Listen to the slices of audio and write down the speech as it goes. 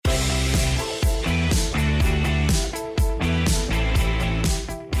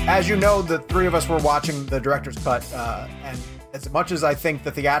as you know, the three of us were watching the director's cut, and as much as I think the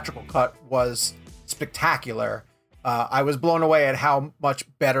theatrical cut was spectacular, I was blown away at how much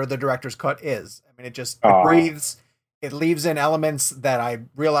better the director's cut is. I mean, it breathes. It leaves in elements that I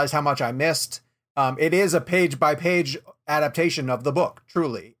realized how much I missed. It is a page-by-page adaptation of the book,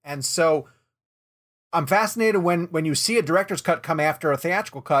 truly. And so I'm fascinated when you see a director's cut come after a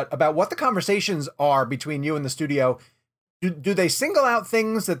theatrical cut about what the conversations are between you and the studio. Do they single out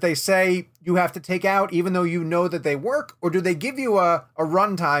things that they say you have to take out even though you know that they work? Or do they give you a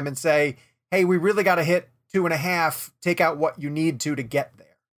runtime and say, hey, we really got to hit 2.5, take out what you need to get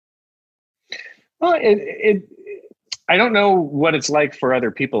there? Well, I don't know what it's like for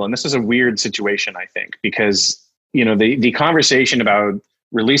other people. And this is a weird situation, I think, because, the conversation about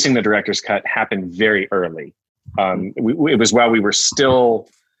releasing the director's cut happened very early. It was while we were still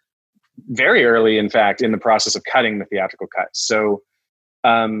very early, in fact, in the process of cutting the theatrical cut. So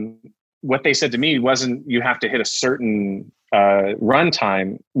what they said to me wasn't, you have to hit a certain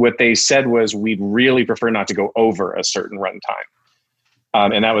runtime. What they said was, we'd really prefer not to go over a certain runtime.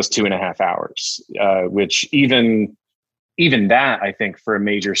 And that was 2.5 hours, which even that, I think, for a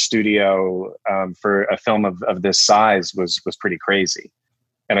major studio, for a film of this size was pretty crazy.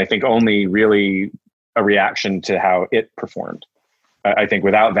 And I think only really a reaction to how it performed. I think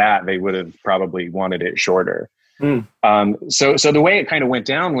without that, they would have probably wanted it shorter. So the way it kind of went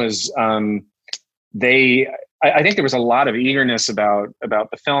down was I think there was a lot of eagerness about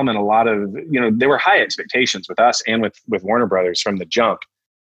the film, and a lot of, there were high expectations with us and with Warner Brothers from the jump.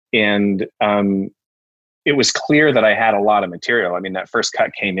 And it was clear that I had a lot of material. I mean, that first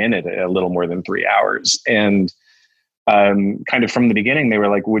cut came in at a little more than 3 hours. And kind of from the beginning, they were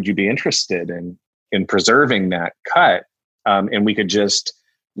like, would you be interested in preserving that cut? And we could just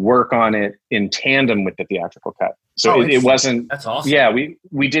work on it in tandem with the theatrical cut. So it wasn't, that's awesome. Yeah,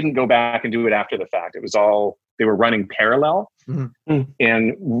 we didn't go back and do it after the fact. It was all, they were running parallel. Mm-hmm.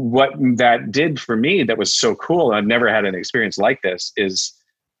 And what that did for me that was so cool, I've never had an experience like this, is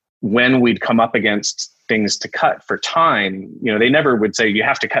when we'd come up against things to cut for time, they never would say, you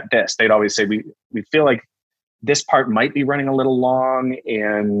have to cut this. They'd always say, we feel like this part might be running a little long.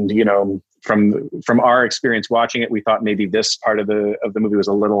 And, from our experience watching it, we thought maybe this part of the movie was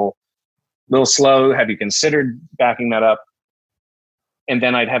a little slow. Have you considered backing that up? And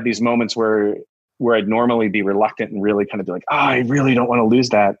then I'd have these moments where I'd normally be reluctant and really kind of be like, I really don't want to lose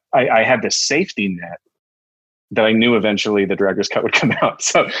that. I had this safety net that I knew eventually the director's cut would come out.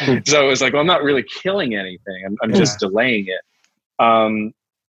 So it was like, well, I'm not really killing anything. I'm just delaying it. And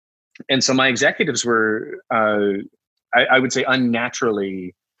so my executives were, I would say,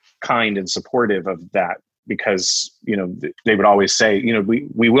 unnaturally kind and supportive of that, because, they would always say,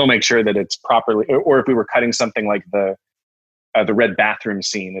 we will make sure that it's properly, or if we were cutting something like the red bathroom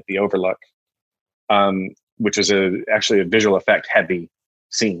scene at the Overlook, which is actually a visual effect heavy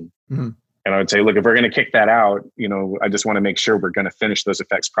scene. Mm-hmm. And I would say, look, if we're going to kick that out, I just want to make sure we're going to finish those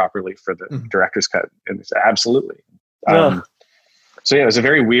effects properly for the director's cut. And they said, absolutely. So yeah, it was a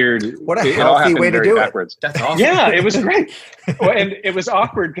very weird. What a healthy way to do backwards. it. That's awesome. Yeah, it was great. Well, and it was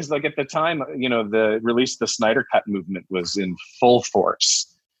awkward because, like, at the time, the release of the Snyder Cut movement was in full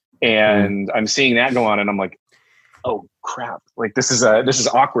force, and I'm seeing that go on, and I'm like, oh crap! Like, this is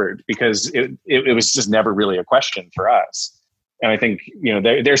awkward, because it was just never really a question for us. And I think,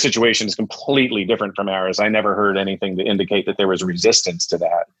 their situation is completely different from ours. I never heard anything to indicate that there was resistance to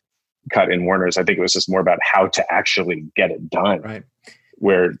that cut in Warner's. I think it was just more about how to actually get it done. Right.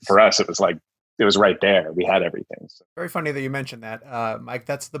 Where for us, it was like, it was right there. We had everything. So. Very funny that you mentioned that, Mike.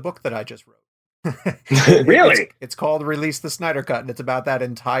 That's the book that I just wrote. Really? It's called Release the Snyder Cut, and it's about that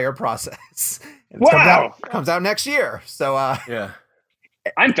entire process. And wow! Comes out next year. So yeah,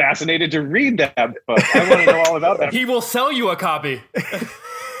 I'm fascinated to read that book. I want to know all about that. He will sell you a copy.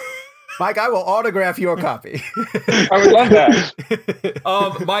 Mike, I will autograph your copy. I would love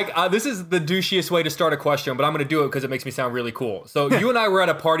that. Mike, this is the douchiest way to start a question, but I'm going to do it because it makes me sound really cool. So you and I were at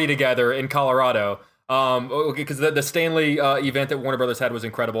a party together in Colorado, because the Stanley event that Warner Brothers had was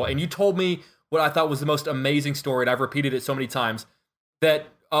incredible. And you told me what I thought was the most amazing story, and I've repeated it so many times, that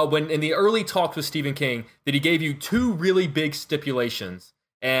when in the early talks with Stephen King, that he gave you 2 really big stipulations.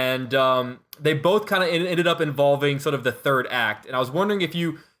 And they both kind of ended up involving sort of the third act. And I was wondering if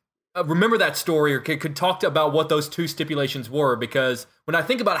you remember that story, or could talk about what those 2 stipulations were, because when I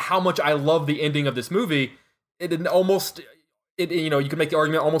think about how much I love the ending of this movie, you can make the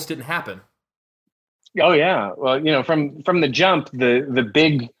argument almost didn't happen. Oh yeah. Well, from the jump, the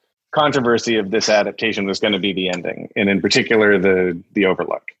big controversy of this adaptation was going to be the ending, and in particular the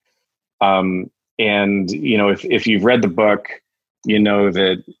Overlook. And if you've read the book,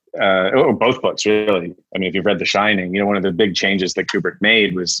 that both books really. I mean, if you've read The Shining, one of the big changes that Kubrick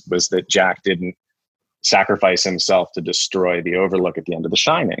made was that Jack didn't sacrifice himself to destroy the Overlook at the end of The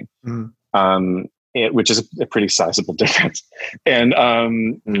Shining, which is a pretty sizable difference. And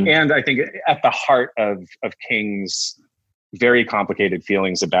I think at the heart of King's very complicated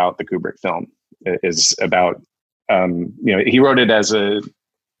feelings about the Kubrick film is about, he wrote it as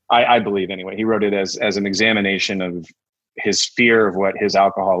I believe anyway, he wrote it as an examination of his fear of what his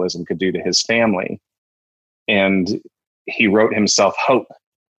alcoholism could do to his family. And he wrote himself hope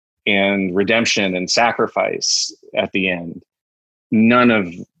and redemption and sacrifice at the end. None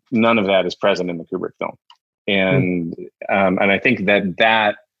of that is present in the Kubrick film. And I think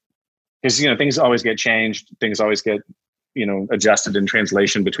that because, things always get changed, things always get, adjusted in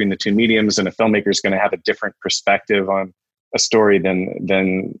translation between the two mediums, and a filmmaker is going to have a different perspective on a story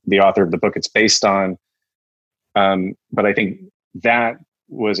than the author of the book it's based on. But I think that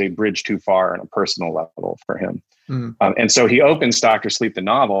was a bridge too far on a personal level for him. And so he opens Dr. Sleep, the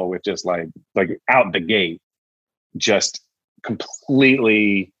novel, with just like out the gate, just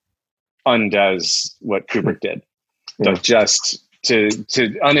completely undoes what Kubrick did. So just to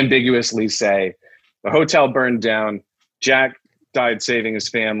unambiguously say, the hotel burned down, Jack died saving his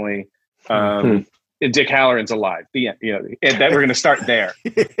family, Dick Halloran's alive. The end. That we're going to start there.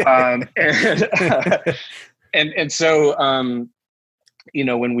 And so,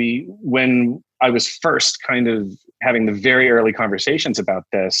 when I was first kind of having the very early conversations about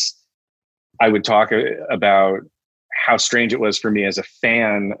this, I would talk about how strange it was for me as a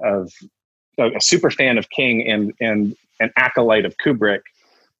super fan of King and an acolyte of Kubrick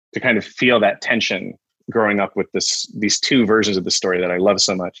to kind of feel that tension growing up with these two versions of the story that I love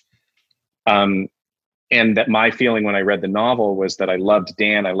so much. And that my feeling when I read the novel was that I loved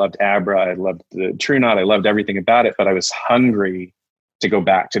Dan, I loved Abra, I loved the True Knot, I loved everything about it, but I was hungry to go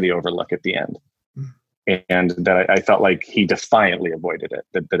back to the Overlook at the end. And that I felt like he defiantly avoided it,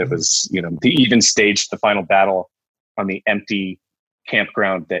 that it was, he even staged the final battle on the empty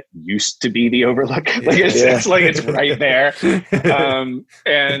campground that used to be the Overlook. It's like it's right there.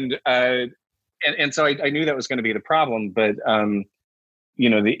 And so I knew that was going to be the problem, but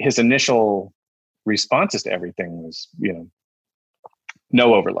his initial responses to everything was,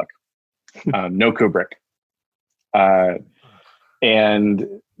 no Overlook, no Kubrick.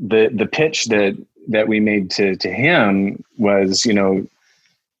 And the pitch that we made to him was,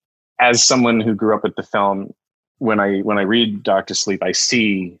 as someone who grew up with the film, when I read Dr. Sleep, I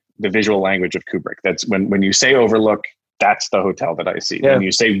see the visual language of Kubrick. That's when you say Overlook, that's the hotel that I see. Yeah. When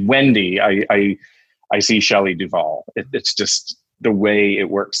you say Wendy, I see Shelley Duvall. It's just the way it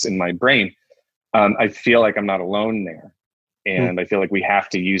works in my brain. I feel like I'm not alone there. And I feel like we have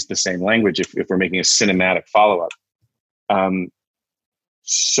to use the same language if we're making a cinematic follow-up.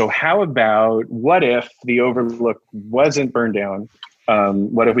 So how about, what if the Overlook wasn't burned down?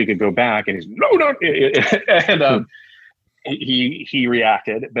 What if we could go back? And he's, no. And he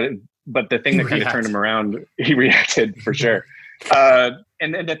reacted, but the thing that kind of turned him around, he reacted for sure. And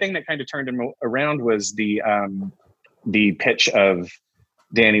the thing that kind of turned him around was the pitch of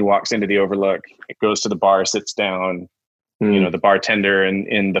Danny walks into the Overlook, goes to the bar, sits down, the bartender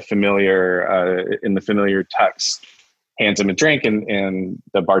in the familiar tux hands him a drink, and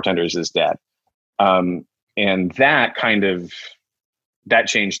the bartender is his dad. And that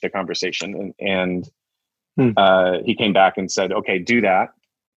changed the conversation. And he came back and said, okay, do that.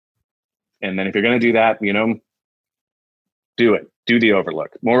 And then if you're going to do that, do it. Do the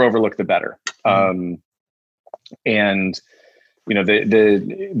Overlook. More Overlook, the better. And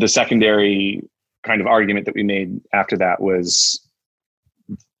the secondary kind of argument that we made after that was,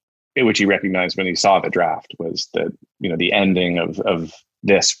 which he recognized when he saw the draft, was that the ending of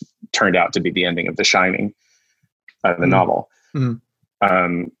this turned out to be the ending of The Shining, the novel. And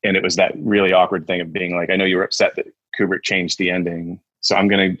it was that really awkward thing of being like, I know you were upset that Kubrick changed the ending, so I'm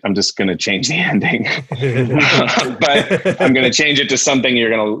just gonna change the ending, but I'm gonna change it to something you're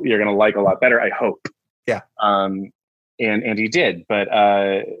gonna like a lot better, I hope. Yeah. And he did, but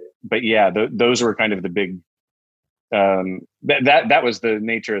yeah, those were kind of the big. That was the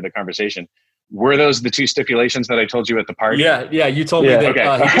nature of the conversation. Were those the two stipulations that I told you at the party? Yeah. You told me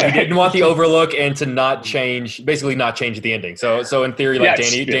that he didn't want the Overlook and to not change the ending. So in theory,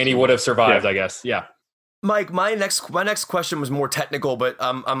 Danny would have survived, I guess. Yeah. Mike, my next question was more technical, but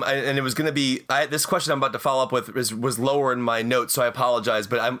and it was going to be this question I'm about to follow up with was lower in my notes, so I apologize,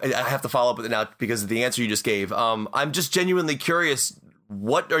 but I have to follow up with it now because of the answer you just gave. I'm just genuinely curious.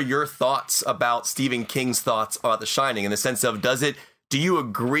 What are your thoughts about Stephen King's thoughts about The Shining, in the sense of, do you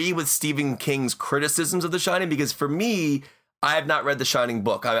agree with Stephen King's criticisms of The Shining? Because for me, I have not read the Shining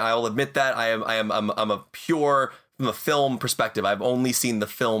book. I'll admit that. I'm a pure, from a film perspective, I've only seen the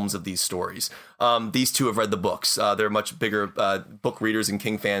films of these stories. These two have read the books. They're much bigger book readers and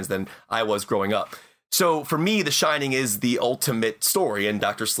King fans than I was growing up. So for me, The Shining is the ultimate story, and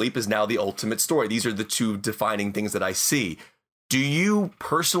Dr. Sleep is now the ultimate story. These are the two defining things that I see. Do you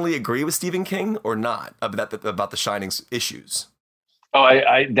personally agree with Stephen King or not about The Shining's issues? Oh,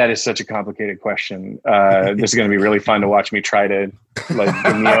 that is such a complicated question. This is going to be really fun to watch me try to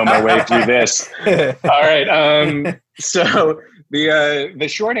Neo my way through this. All right. So the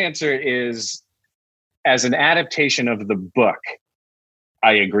short answer is, as an adaptation of the book,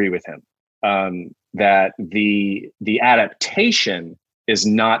 I agree with him. That the adaptation is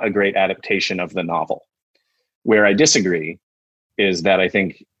not a great adaptation of the novel. Where I disagree is that I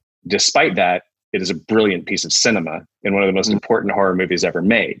think, despite that, it is a brilliant piece of cinema and one of the most important horror movies ever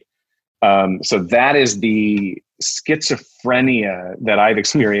made. So that is the schizophrenia that I've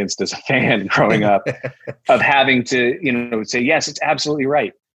experienced as a fan growing up, of having to, say, yes, it's absolutely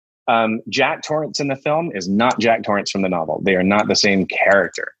right. Jack Torrance in the film is not Jack Torrance from the novel. They are not the same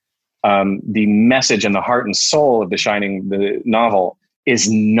character. The message and the heart and soul of The Shining, the novel, is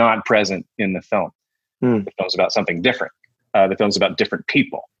not present in the film. The film's about something different. The film's about different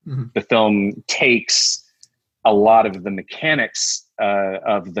people. Mm-hmm. The film takes a lot of the mechanics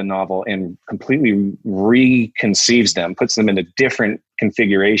of the novel and completely reconceives them, puts them in a different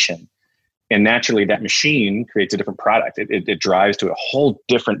configuration. And naturally, that machine creates a different product. It drives to a whole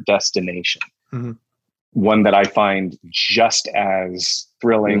different destination. Mm-hmm. One that I find just as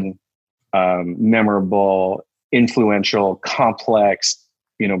thrilling, memorable, influential, complex,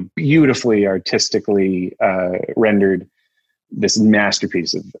 beautifully artistically rendered, this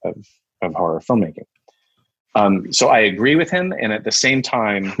masterpiece of horror filmmaking. So I agree with him, and at the same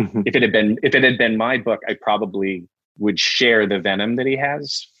time, if it had been my book, I probably would share the venom that he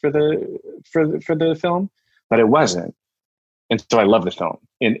has for the film, but it wasn't. And so I love the film,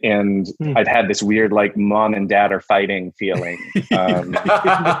 and I've had this weird, mom and dad are fighting feeling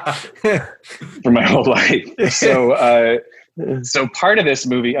for my whole life. So part of this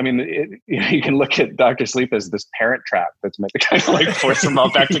movie, I mean, you can look at Dr. Sleep as this parent trap that's meant to kind of force them all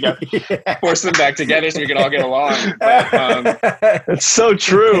back together, force them back together so we can all get along. But, it's so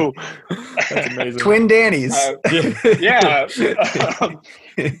true. That's amazing. Twin Dannies. Yeah.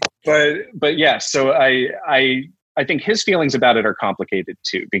 But yeah, so I think his feelings about it are complicated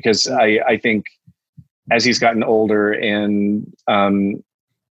too, because I think as he's gotten older and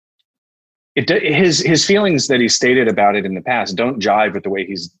his feelings that he stated about it in the past don't jive with the way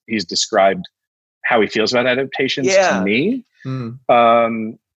he's described how he feels about adaptations to me.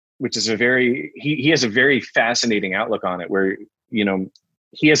 Which is he has a very fascinating outlook on it, where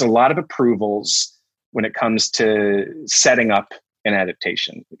he has a lot of approvals when it comes to setting up an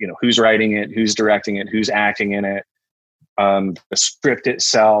adaptation. Who's writing it, who's directing it, who's acting in it, the script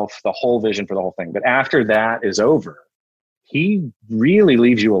itself, the whole vision for the whole thing. But after that is over, he really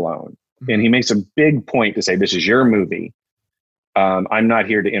leaves you alone. And he makes a big point to say, this is your movie. I'm not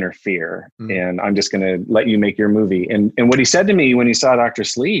here to interfere. And I'm just going to let you make your movie. And what he said to me when he saw Dr.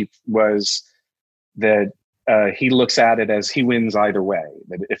 Sleep was that he looks at it as he wins either way.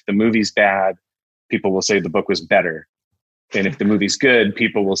 That if the movie's bad, people will say the book was better. And if the movie's good,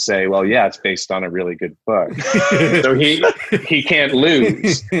 people will say, well, yeah, it's based on a really good book. So he can't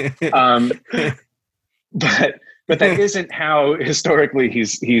lose. But that isn't how historically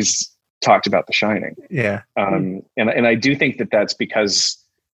he's talked about The Shining. Yeah. And I do think that that's because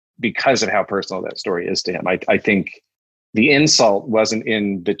of how personal that story is to him. I think the insult wasn't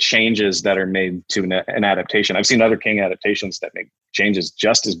in the changes that are made to an adaptation. I've seen other King adaptations that make changes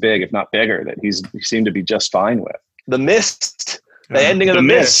just as big, if not bigger, that he seemed to be just fine with. The Mist. The ending of The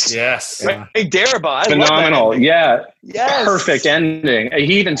Mist. Yes. Right? Darabont. Phenomenal. Yeah. Yes. Perfect ending.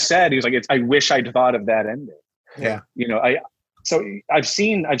 He even said, he was like, I wish I'd thought of that ending. Yeah. So I've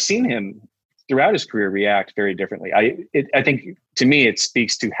seen him throughout his career react very differently. I think to me, it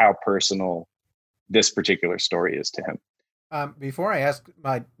speaks to how personal this particular story is to him. Before I ask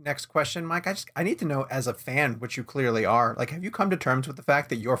my next question, Mike, I need to know, as a fan, which you clearly are, have you come to terms with the fact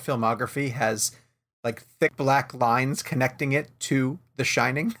that your filmography has thick black lines connecting it to The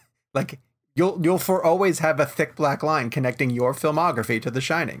Shining? You'll for always have a thick black line connecting your filmography to The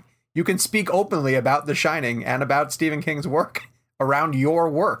Shining. You can speak openly about The Shining and about Stephen King's work around your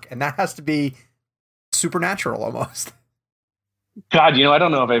work, and that has to be supernatural almost. God, I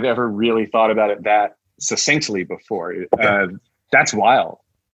don't know if I've ever really thought about it that succinctly before. That's wild.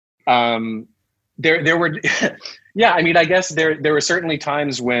 There were Yeah, I mean, I guess there were certainly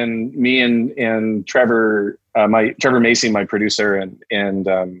times when me and Trevor Macy, my producer, and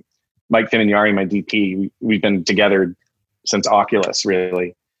Mike Finignari, my DP, we've been together since Oculus.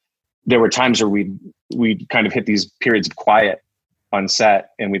 Really, there were times where we'd kind of hit these periods of quiet on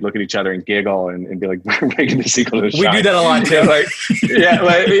set, and we'd look at each other and giggle and be like, "We're making the sequel to We do that a lot too. Like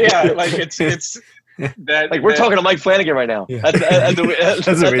it's that Like we're talking to Mike Flanagan right now. Yeah.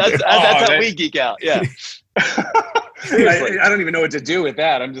 That's how we geek out. Yeah. I don't even know what to do with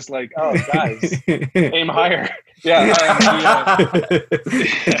that. I'm just like, oh, guys, aim higher. Yeah,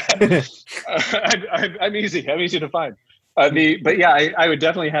 I'm easy. I'm easy to find. But yeah, I would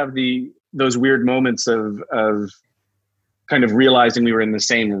definitely have those weird moments of kind of realizing we were in the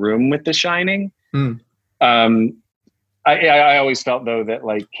same room with The Shining. I always felt though that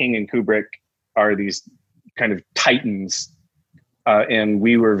like King and Kubrick are these kind of titans. And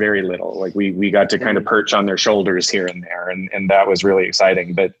we were very little. Like we got to kind of perch on their shoulders here and there, and that was really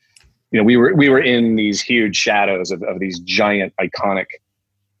exciting. But we were in these huge shadows of these giant iconic,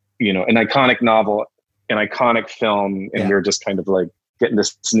 an iconic novel, an iconic film, and we were just kind of like getting to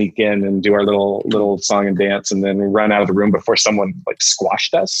sneak in and do our little song and dance, and then run out of the room before someone like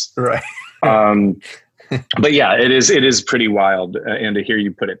squashed us. Right. But yeah, it is pretty wild, and to hear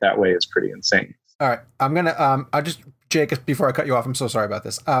you put it that way is pretty insane. All right, I'm gonna Jake, before I cut you off, I'm so sorry about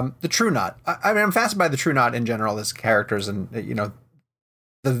this. The True Knot. I mean, I'm fascinated by the True Knot in general as characters, and the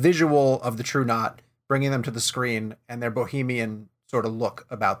visual of the True Knot, bringing them to the screen and their bohemian sort of look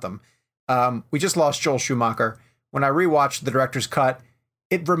about them. We just lost Joel Schumacher. When I rewatched the director's cut,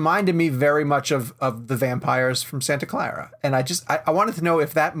 it reminded me very much of the vampires from Santa Clara, and I wanted to know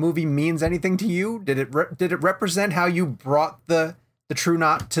if that movie means anything to you. Did it represent how you brought the True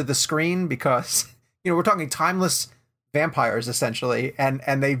Knot to the screen? Because we're talking timeless vampires essentially, and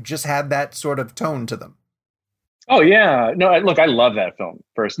they just had that sort of tone to them. Oh yeah, no, look, I love that film.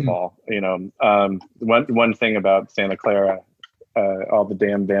 First of all, one thing about Santa Clara, all the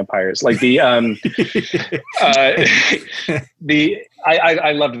damn vampires. Like I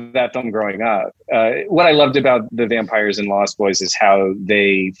loved that film growing up. What I loved about the vampires in Lost Boys is how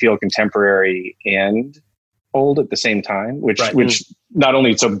they feel contemporary and old at the same time, which not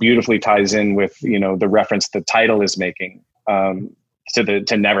only so beautifully ties in with the reference the title is making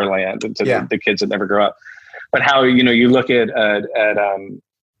to Neverland and to the kids that never grow up, but how you look at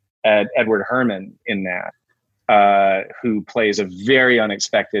Edward Herrmann in that, who plays a very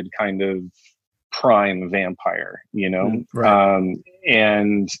unexpected kind of prime vampire,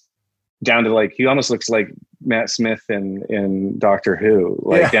 and down to like he almost looks like Matt Smith in Doctor Who,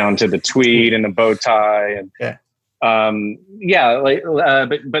 down to the tweed and the bow tie, and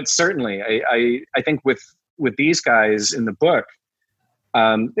but certainly I think with these guys in the book,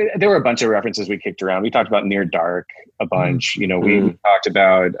 there were a bunch of references we kicked around. We talked about Near Dark a bunch. We talked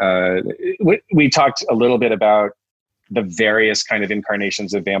about we talked a little bit about the various kind of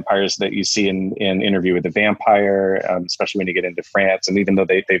incarnations of vampires that you see in Interview with the Vampire, especially when you get into France. And even though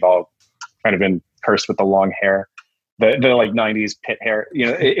they've all kind of been cursed with the long hair, the like 90s pit hair,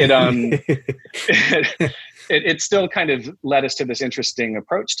 it still kind of led us to this interesting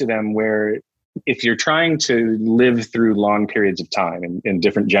approach to them, where if you're trying to live through long periods of time in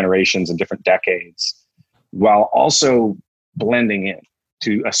different generations and different decades, while also blending in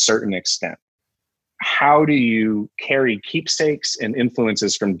to a certain extent, how do you carry keepsakes and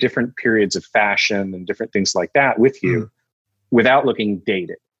influences from different periods of fashion and different things like that with you without looking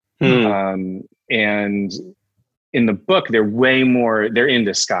dated? And in the book, they're in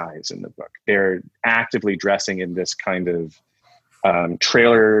disguise in the book. They're actively dressing in this kind of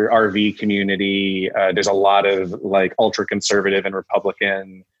trailer RV community. There's a lot of like ultra conservative and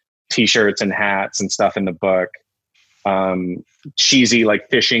Republican t-shirts and hats and stuff in the book. Cheesy like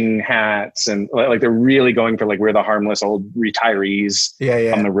fishing hats, and like they're really going for like we're the harmless old retirees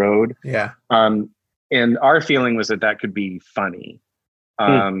on the road. And our feeling was that could be funny.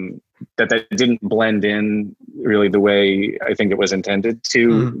 That didn't blend in really the way I think it was intended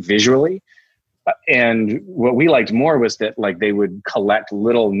to visually. And what we liked more was that like they would collect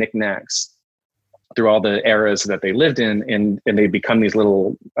little knickknacks through all the eras that they lived in, and they become these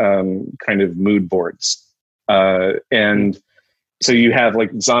little kind of mood boards. And so you have like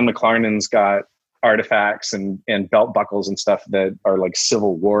Zahn McClarnon's got artifacts and belt buckles and stuff that are like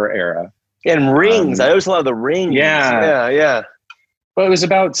Civil War era. And rings. I always love the rings. Yeah. But it was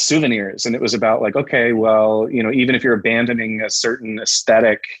about souvenirs, and it was about like, okay, well, even if you're abandoning a certain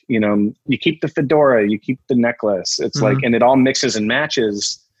aesthetic, you keep the fedora, you keep the necklace. It's like, and it all mixes and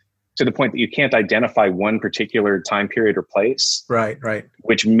matches to the point that you can't identify one particular time period or place. Right.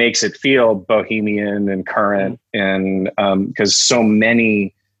 Which makes it feel bohemian and current. And because so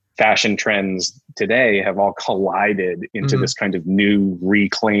many fashion trends today have all collided into this kind of new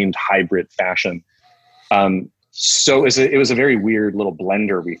reclaimed hybrid fashion. So it was a very weird little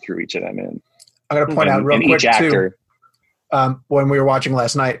blender we threw each of them in. I'm going to point out real quick each actor, too, when we were watching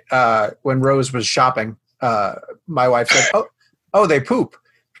last night, when Rose was shopping, my wife said, "Oh, they poop,"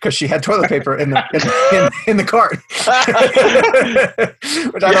 because she had toilet paper in the cart,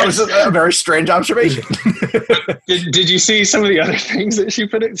 which I thought was a very strange observation. Did you see some of the other things that she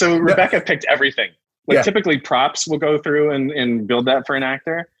put in? So Rebecca picked everything. Typically props will go through and build that for an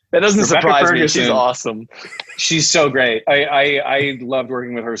actor. That doesn't Rebecca surprise Ferguson, me. She's awesome. She's so great. I loved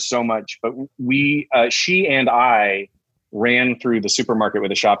working with her so much. But she and I ran through the supermarket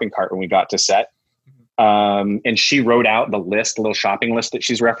with a shopping cart when we got to set. And she wrote out the little shopping list that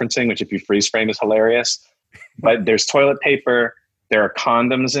she's referencing, which if you freeze frame is hilarious. But there's toilet paper. There are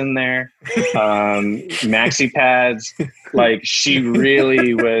condoms in there, maxi pads. Like she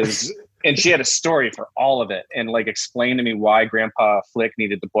really was, and she had a story for all of it, and like explained to me why Grandpa Flick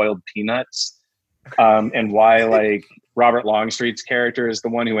needed the boiled peanuts, and why like Robert Longstreet's character is the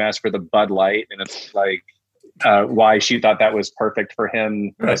one who asked for the Bud Light, and it's like why she thought that was perfect for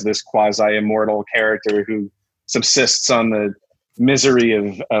him as this quasi-immortal character who subsists on the misery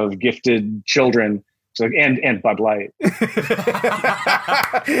of gifted children. So, and Bud Light.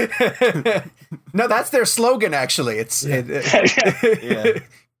 No, that's their slogan. Actually, it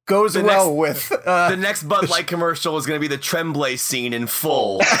goes well with the next Bud Light commercial is going to be the Tremblay scene in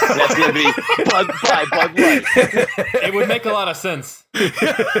full. That's going to be Bud Light. It would make a lot of sense.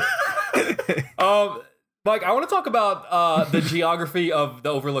 Mike, I want to talk about the geography of the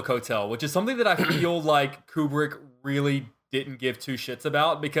Overlook Hotel, which is something that I feel like Kubrick really didn't give two shits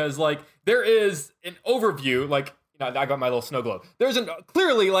about, because like there is an overview, like I got my little snow globe. There's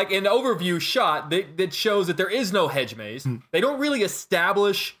clearly like an overview shot that shows that there is no hedge maze. They don't really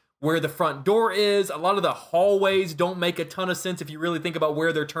establish where the front door is. A lot of the hallways don't make a ton of sense if you really think about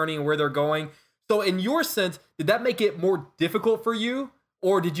where they're turning and where they're going. So in your sense, did that make it more difficult for you?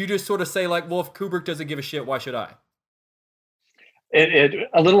 Or did you just sort of say like, well, if Kubrick doesn't give a shit, why should I?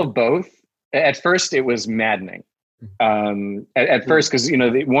 A little of both. At first, it was maddening. At first, because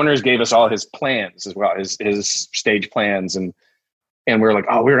the Warner's gave us all his plans as well, his stage plans, and we're like,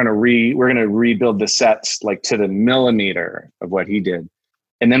 oh, we're gonna rebuild the sets like to the millimeter of what he did,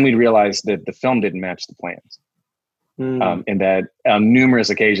 and then we realized that the film didn't match the plans, and that on numerous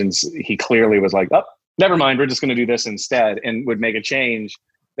occasions he clearly was like, oh, never mind, we're just gonna do this instead, and would make a change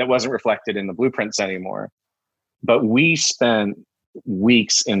that wasn't reflected in the blueprints anymore. But we spent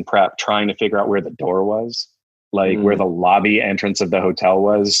weeks in prep trying to figure out where the door was. Like where the lobby entrance of the hotel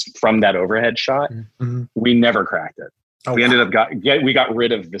was from that overhead shot. We never cracked it. We ended up we got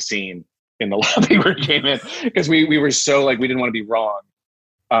rid of the scene in the lobby where it came in, because we were so like, we didn't want to be wrong.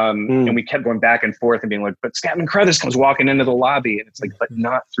 And we kept going back and forth and being like, but Scatman Crothers comes walking into the lobby, and it's like, but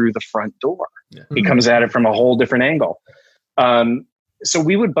not through the front door. He comes at it from a whole different angle. So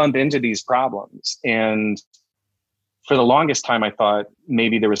we would bump into these problems. And for the longest time, I thought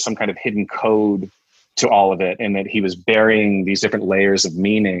maybe there was some kind of hidden code to all of it, and that he was burying these different layers of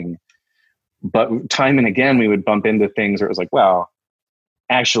meaning. But time and again, we would bump into things where it was like, well,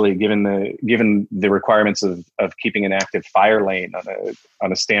 actually, given the requirements of keeping an active fire lane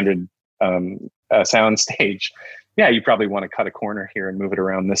on a standard sound stage, you probably want to cut a corner here and move it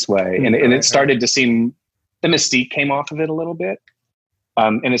around this way. And it started to seem, the mystique came off of it a little bit.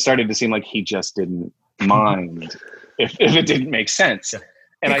 And it started to seem like he just didn't mind if it didn't make sense.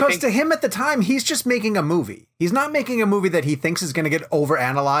 And because to him at the time, he's just making a movie. He's not making a movie that he thinks is going to get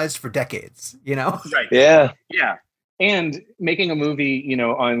overanalyzed for decades, Right. Yeah. Yeah. And making a movie,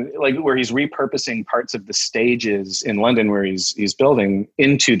 on like where he's repurposing parts of the stages in London where he's building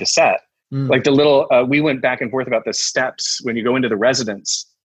into the set. Like the little, we went back and forth about the steps. When you go into the residence,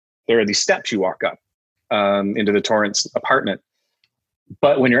 there are these steps you walk up into the Torrance apartment.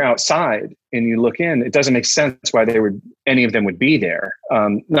 But when you're outside and you look in, it doesn't make sense why any of them would be there.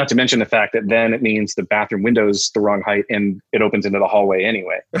 Not to mention the fact that then it means the bathroom window's the wrong height and it opens into the hallway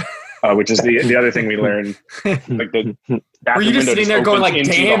anyway, which is the other thing we learned. Like the bathroom were you just sitting there going like,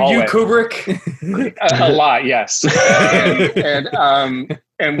 "Damn you, Kubrick"? A lot, yes.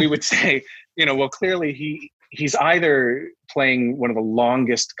 And we would say, well, clearly he's either playing one of the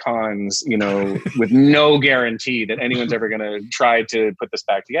longest cons, with no guarantee that anyone's ever going to try to put this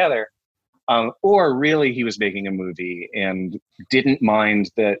back together. Or really he was making a movie and didn't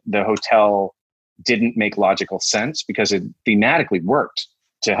mind that the hotel didn't make logical sense because it thematically worked.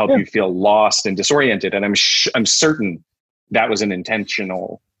 to help you feel lost and disoriented. And I'm certain that was an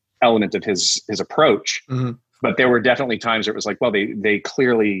intentional element of his approach. Mm-hmm. But there were definitely times where it was like, well, they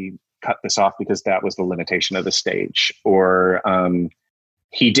clearly cut this off because that was the limitation of the stage, or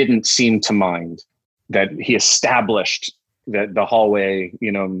he didn't seem to mind that he established that the hallway,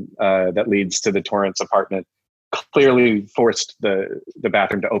 that leads to the Torrance apartment clearly forced the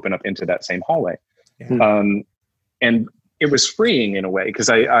bathroom to open up into that same hallway. Yeah. And it was freeing in a way, because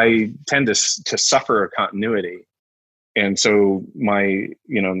I tend to suffer a continuity. And so my,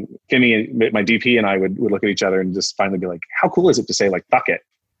 Kimmy, my DP, and I would look at each other and just finally be like, how cool is it to say, like, fuck it?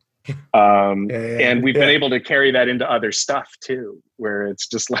 And we've been able to carry that into other stuff too, where it's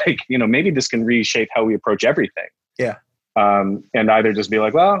just like, maybe this can reshape how we approach everything. Yeah. And either just be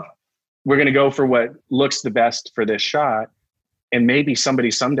like, well, we're going to go for what looks the best for this shot. And maybe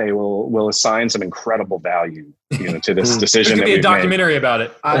somebody someday will assign some incredible value, to this decision. There could be a documentary about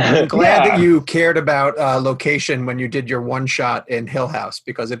it. I'm glad that you cared about location when you did your one shot in Hill House,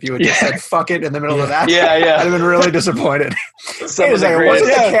 because if you had just said "fuck it" in the middle of that, I'd have been really disappoid. Wasn't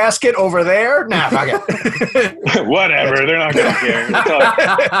the casket over there? Nah, fuck it. Whatever, they're not going to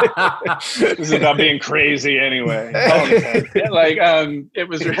care. This is about being crazy anyway. It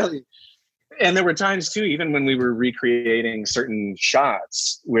was really. And there were times too, even when we were recreating certain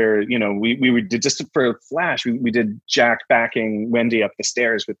shots where, we did, just for a flash, we did Jack backing Wendy up the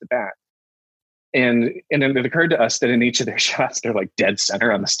stairs with the bat. And then it occurred to us that in each of their shots, they're like dead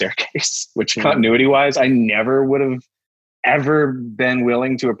center on the staircase, which continuity wise, I never would have ever been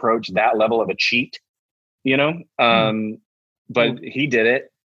willing to approach that level of a cheat, but he did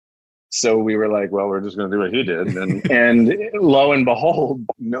it. So we were like, well, we're just going to do what he did. And lo and behold,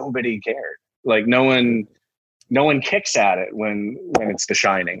 nobody cared. Like no one kicks at it when it's The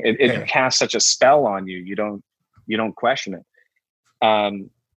Shining. It casts such a spell on you. You don't question it.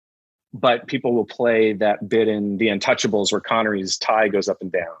 But people will play that bit in The Untouchables where Connery's tie goes up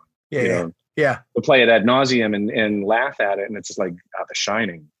and down. Yeah. They'll play it ad nauseum and laugh at it. And it's just like, The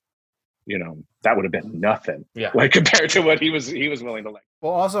Shining, that would have been nothing. Yeah. Like compared to what he was willing to like.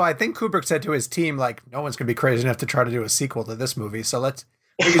 Well, also, I think Kubrick said to his team, like, no one's going to be crazy enough to try to do a sequel to this movie. So we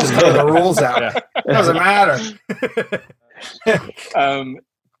can just cut the rules out. Yeah. It doesn't matter.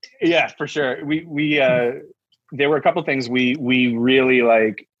 For sure. We there were a couple things we really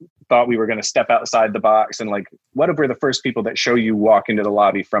like thought we were going to step outside the box and like, what if we're the first people that show you walk into the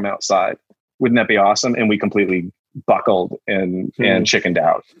lobby from outside? Wouldn't that be awesome? And we completely buckled and chickened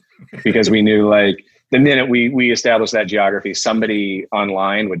out, because we knew like the minute we established that geography, somebody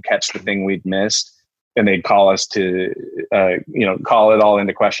online would catch the thing we'd missed and they'd call us to, call it all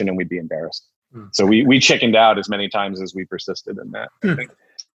into question, and we'd be embarrassed. So we chickened out as many times as we persisted in that. I think.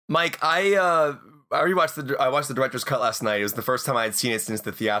 Mike, I watched the director's cut last night. It was the first time I had seen it since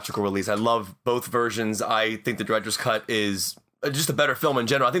the theatrical release. I love both versions. I think the director's cut is just a better film in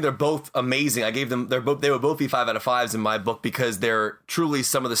general. I think they're both amazing. They would both be 5 out of 5s in my book, because they're truly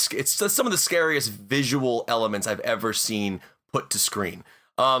some of the scariest visual elements I've ever seen put to screen.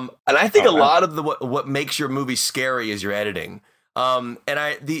 And I think a lot of what makes your movie scary is your editing.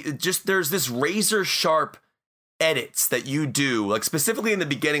 There's this razor sharp edits that you do, like specifically in the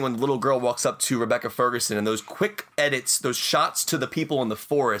beginning when the little girl walks up to Rebecca Ferguson, and those quick edits, those shots to the people in the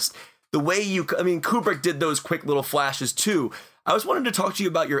forest. The way Kubrick did those quick little flashes too. I was wanting to talk to you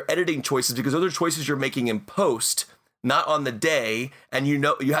about your editing choices, because those are choices you're making in post, not on the day, and you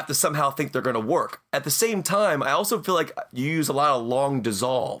have to somehow think they're going to work. At the same time, I also feel like you use a lot of long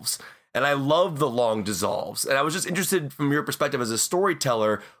dissolves, and I love the long dissolves. And I was just interested from your perspective as a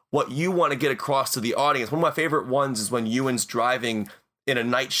storyteller, what you want to get across to the audience. One of my favorite ones is when Ewan's driving in a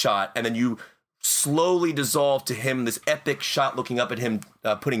night shot, and then you slowly dissolve to him, this epic shot looking up at him,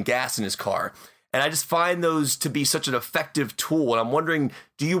 putting gas in his car. And I just find those to be such an effective tool. And I'm wondering,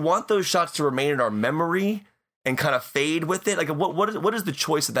 do you want those shots to remain in our memory and kind of fade with it? Like, what is the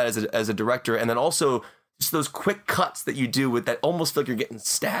choice of that as a director? And then also just those quick cuts that you do with that almost feel like you're getting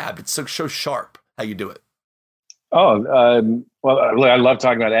stabbed. It's so sharp how you do it. Oh, well, I love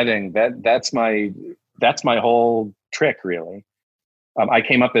talking about editing. That's my whole trick, really. I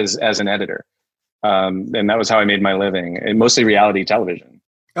came up as an editor, and that was how I made my living, and mostly reality television.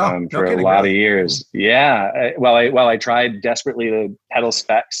 For a lot of years. Yeah. While I tried desperately to peddle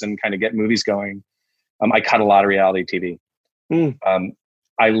specs and kind of get movies going, I cut a lot of reality TV.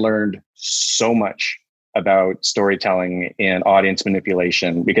 I learned so much about storytelling and audience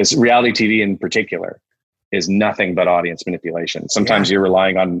manipulation, because reality TV in particular is nothing but audience manipulation. Sometimes you're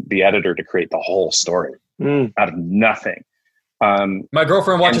relying on the editor to create the whole story out of nothing. My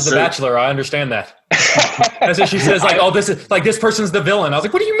girlfriend watches The Bachelor. I understand that. And so she says like, "Oh, this person's the villain." I was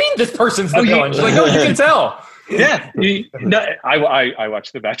like, "What do you mean this person's the villain?" She's like, "No, you can tell." Yeah, I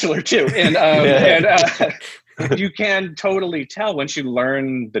watched The Bachelor too, and you can totally tell once you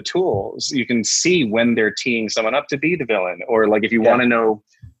learn the tools. You can see when they're teeing someone up to be the villain, or like if you want to know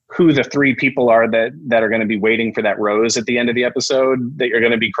who the three people are that are going to be waiting for that rose at the end of the episode that you're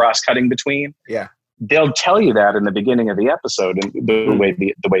going to be cross-cutting between. Yeah, they'll tell you that in the beginning of the episode and the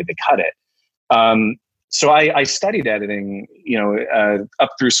way they cut it. So I studied editing, up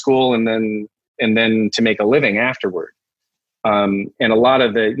through school and then to make a living afterward. And a lot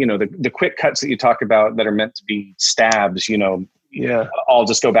of the quick cuts that you talk about that are meant to be stabs, I'll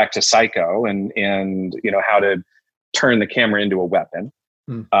just go back to Psycho and how to turn the camera into a weapon.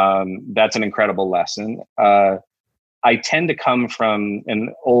 That's an incredible lesson. I tend to come from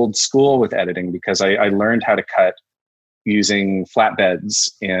an old school with editing because I learned how to cut using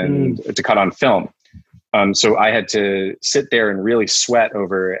flatbeds and to cut on film. So I had to sit there and really sweat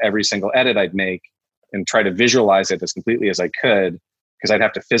over every single edit I'd make and try to visualize it as completely as I could, because I'd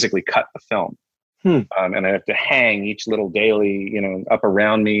have to physically cut the film. And I have to hang each little daily, up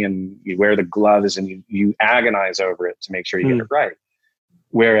around me, and you wear the gloves and you agonize over it to make sure you get it right.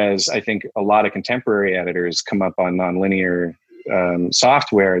 Whereas I think a lot of contemporary editors come up on nonlinear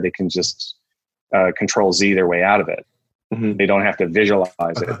software, they can just Control Z their way out of it. They don't have to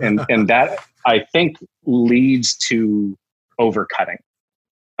visualize it. And that, I think, leads to overcutting.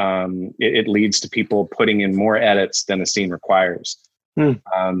 It leads to people putting in more edits than a scene requires. And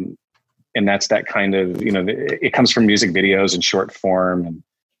that's that kind of, it comes from music videos and short form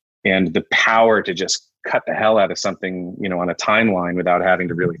and the power to just cut the hell out of something, on a timeline without having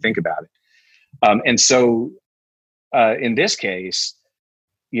to really think about it. And so in this case,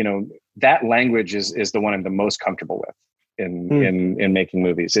 that language is the one I'm the most comfortable with in making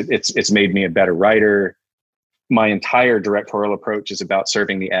movies. It's made me a better writer. My entire directorial approach is about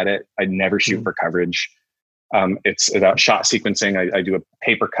serving the edit. I never shoot for coverage. It's about shot sequencing. I do a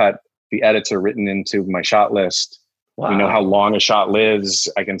paper cut. The edits are written into my shot list. Wow. We know how long a shot lives.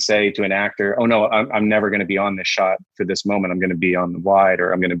 I can say to an actor, "Oh no, I'm never going to be on this shot for this moment. I'm going to be on the wide,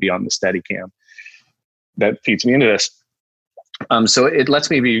 or I'm going to be on the Steadicam." That feeds me into this. So it lets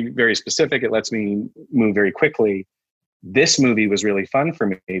me be very specific. It lets me move very quickly. This movie was really fun for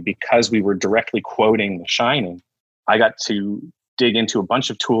me because we were directly quoting The Shining. I got to dig into a bunch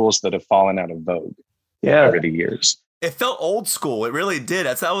of tools that have fallen out of vogue over the years. It felt old school. It really did.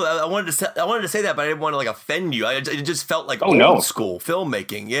 I wanted to say that, but I didn't want to offend you. It just felt like old school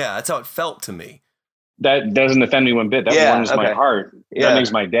filmmaking. Yeah, that's how it felt to me. That doesn't offend me one bit. That warms my heart. That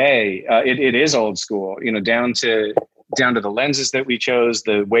makes my day. It is old school. down to the lenses that we chose,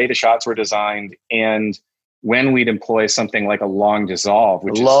 the way the shots were designed, and when we'd employ something like a long dissolve.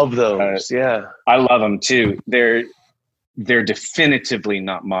 Which love those. I love them too. They're definitively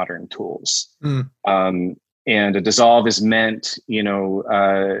not modern tools. And a dissolve is meant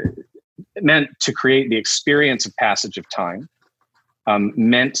to create the experience of passage of time,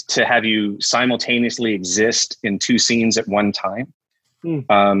 meant to have you simultaneously exist in two scenes at one time.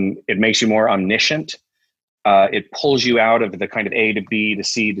 It makes you more omniscient. It pulls you out of the kind of A to B to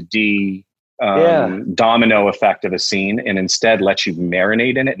C to D domino effect of a scene, and instead lets you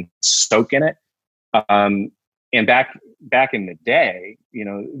marinate in it and soak in it. And back in the day,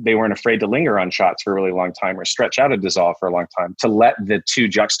 they weren't afraid to linger on shots for a really long time or stretch out a dissolve for a long time to let the two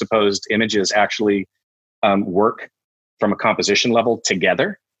juxtaposed images actually work from a composition level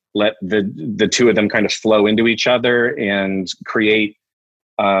together. Let the two of them kind of flow into each other and create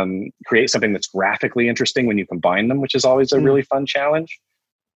something that's graphically interesting when you combine them, which is always a really fun challenge.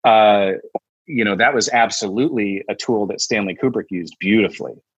 That was absolutely a tool that Stanley Kubrick used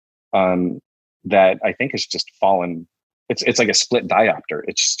beautifully. That I think has just fallen. It's like a split diopter.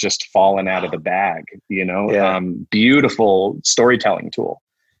 It's just fallen out of the bag, beautiful storytelling tool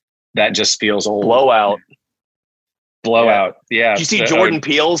that just feels old. Blowout. Yeah. Did you see Jordan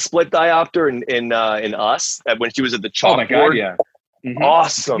Peele's split diopter in Us when she was at the chalkboard? Oh my God. Yeah.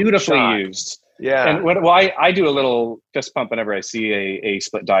 Awesome. Beautifully shot. used. Yeah. And I do a little fist pump whenever I see a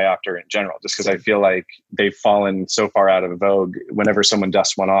split diopter in general, just because I feel like they've fallen so far out of vogue. Whenever someone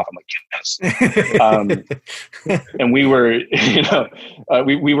dusts one off, I'm like, yes. And we were,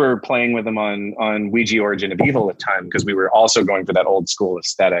 we were playing with them on Ouija Origin of Evil at the time, because we were also going for that old school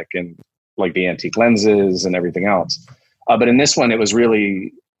aesthetic and like the antique lenses and everything else. But in this one, it was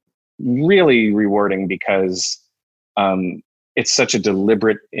really, really rewarding because it's such a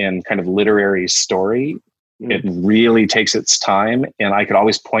deliberate and kind of literary story. It really takes its time, and I could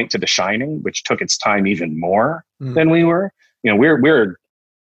always point to The Shining, which took its time even more than we were. We're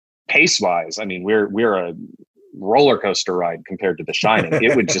pace wise, I mean, we're a roller coaster ride compared to The Shining.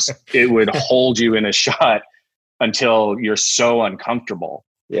 It would hold you in a shot until you're so uncomfortable.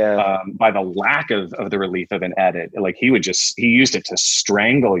 By the lack of the relief of an edit. Like he used it to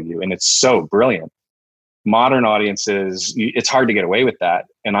strangle you, and it's so brilliant. Modern audiences, it's hard to get away with that.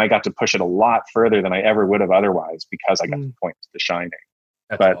 And I got to push it a lot further than I ever would have otherwise because I got to point to The Shining.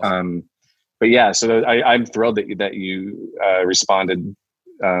 That's awesome. But yeah, so I'm thrilled that you responded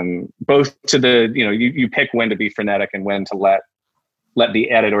both to the, you pick when to be frenetic and when to let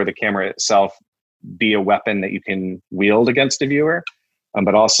the edit or the camera itself be a weapon that you can wield against a viewer.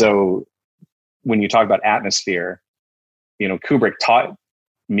 But also when you talk about atmosphere, Kubrick taught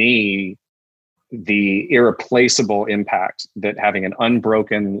me the irreplaceable impact that having an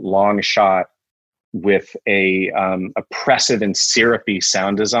unbroken long shot with a oppressive and syrupy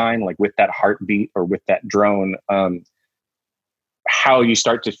sound design, like with that heartbeat or with that drone, how you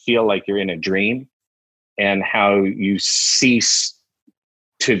start to feel like you're in a dream and how you cease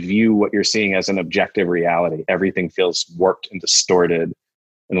to view what you're seeing as an objective reality. Everything feels warped and distorted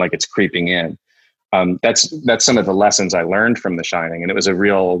and like it's creeping in. That's some of the lessons I learned from The Shining. And it was a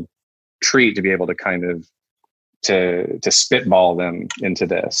real treat to be able to kind of to spitball them into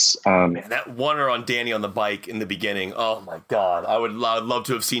this. Man, that oneer on Danny on the bike in the beginning. Oh my God. I'd love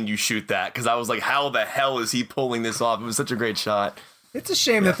to have seen you shoot that. Cause I was like, how the hell is he pulling this off? It was such a great shot. It's a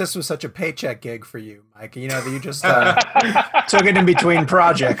shame that this was such a paycheck gig for you, Mike. That you just took it in between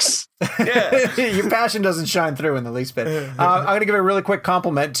projects. Yeah. Your passion doesn't shine through in the least bit. I'm going to give a really quick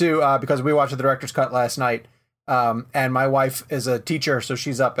compliment too, because we watched the director's cut last night. And my wife is a teacher, so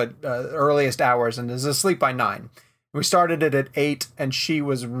she's up at earliest hours and is asleep by 9. We started it at 8, and she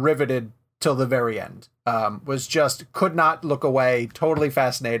was riveted till the very end. Could not look away, totally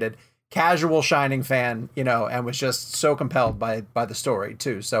fascinated. Casual Shining fan, and was just so compelled by the story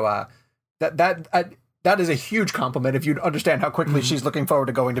too. So that is a huge compliment if you understand how quickly she's looking forward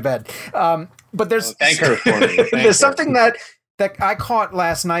to going to bed. But there's thank her for me. There's something that I caught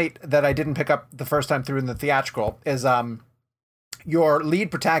last night that I didn't pick up the first time through in the theatrical is your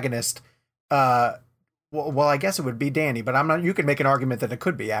lead protagonist. Well, I guess it would be Danny, but I'm not. You could make an argument that it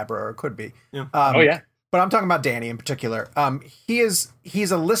could be Abra or it could be. Yeah. But I'm talking about Danny in particular. He's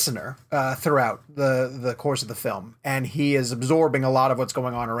a listener throughout the course of the film, and he is absorbing a lot of what's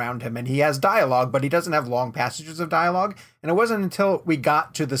going on around him. And he has dialogue, but he doesn't have long passages of dialogue. And it wasn't until we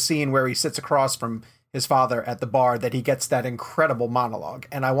got to the scene where he sits across from his father at the bar that he gets that incredible monologue.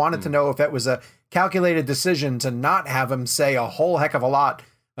 And I wanted to know if it was a calculated decision to not have him say a whole heck of a lot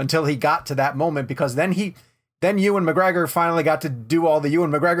until he got to that moment, because then Ewan McGregor finally got to do all the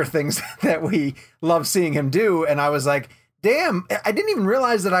Ewan McGregor things that we love seeing him do. And I was like, damn, I didn't even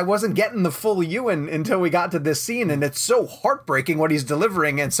realize that I wasn't getting the full Ewan until we got to this scene. And it's so heartbreaking what he's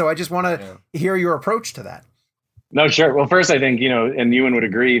delivering. And so I just want to hear your approach to that. No, sure. Well, first, I think, and Ewan would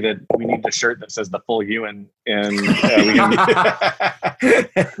agree that we need the shirt that says the full Ewan, and we can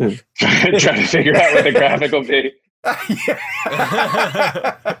try to figure out what the graphic will be.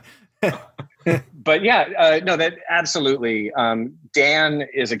 But no, that absolutely. Dan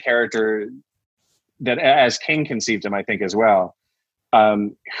is a character that, as King conceived him, I think as well,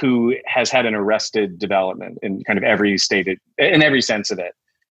 who has had an arrested development in kind of every sense of it.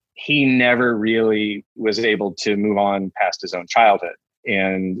 He never really was able to move on past his own childhood,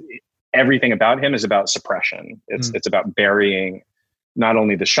 and everything about him is about suppression. It's about burying not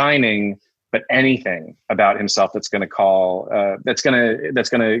only The Shining, but anything about himself that's going to that's going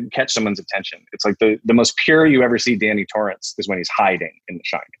to catch someone's attention. It's like the most pure you ever see Danny Torrance is when he's hiding in The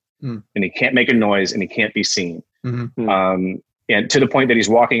Shining, and he can't make a noise and he can't be seen. And to the point that he's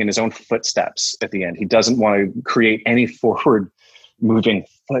walking in his own footsteps at the end. He doesn't want to create any forward moving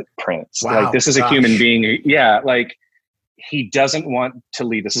footprints. Wow, like this is a human being. Like he doesn't want to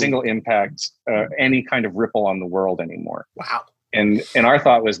leave a single impact, any kind of ripple on the world anymore. Wow. And our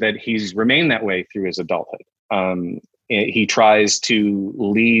thought was that he's remained that way through his adulthood. He tries to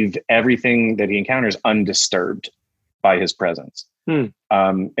leave everything that he encounters undisturbed by his presence. And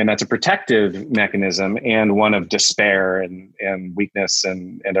that's a protective mechanism and one of despair and weakness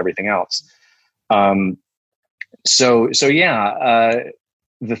and everything else. So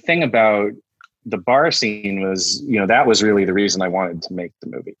the thing about the bar scene was, that was really the reason I wanted to make the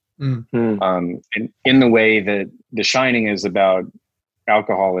movie. And in the way that The Shining is about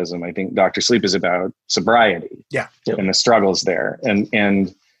alcoholism, I think Dr. Sleep is about sobriety. And the struggles there.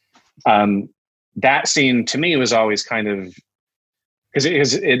 And that scene to me was always kind of,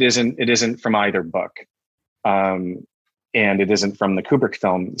 because it isn't from either book. And it isn't from the Kubrick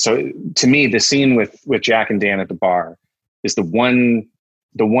film. So to me, the scene with Jack and Dan at the bar is the one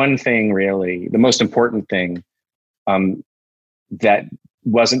the one thing really, the most important thing that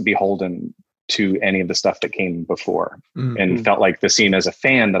wasn't beholden to any of the stuff that came before, and felt like the scene as a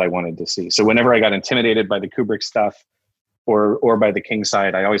fan that I wanted to see. So whenever I got intimidated by the Kubrick stuff or by the King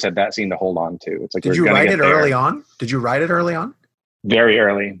side, I always had that scene to hold on to. It's like, Did you write it early on? Very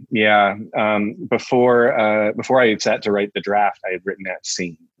early. Yeah. Before I sat to write the draft, I had written that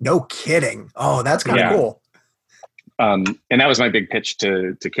scene. No kidding. Oh, that's kind of cool. And that was my big pitch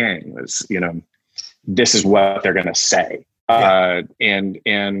to King was, this is what they're going to say. So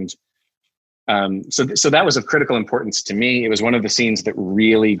that was of critical importance to me. It was one of the scenes that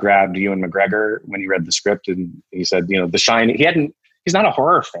really grabbed Ewan McGregor when he read the script, and he said, The Shining, he's not a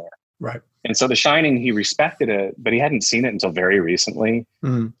horror fan. Right. And so The Shining, he respected it, but he hadn't seen it until very recently,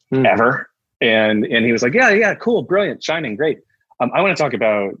 ever. And he was like, yeah, cool, brilliant, Shining, great. I want to talk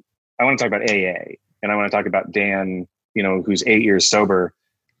about AA, and I want to talk about Dan, who's 8 years sober.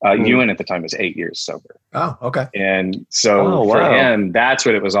 Ewan at the time was 8 years sober. Oh, okay. And so for him, that's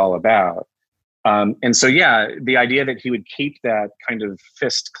what it was all about. And so, the idea that he would keep that kind of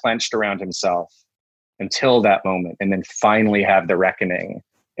fist clenched around himself until that moment, and then finally have the reckoning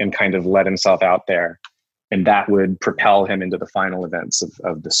and kind of let himself out there, and that would propel him into the final events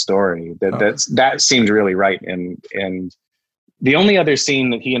of the story. That seemed really right. And the only other scene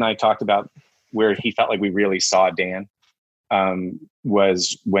that he and I talked about where he felt like we really saw Dan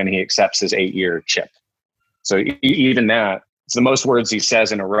was when he accepts his 8-year chip. So even that, it's the most words he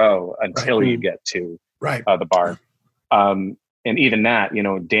says in a row until you get to the bar. And even that,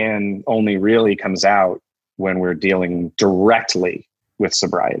 Dan only really comes out when we're dealing directly with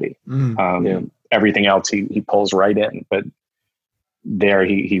sobriety. Everything else he pulls right in, but there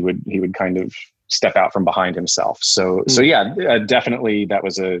he would kind of step out from behind himself. So definitely that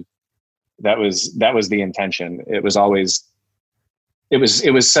was the intention. It was always, it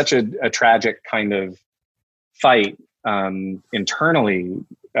was such a tragic kind of fight internally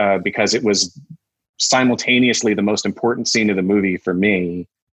because it was simultaneously the most important scene of the movie for me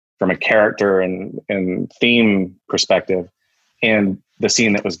from a character and theme perspective, and the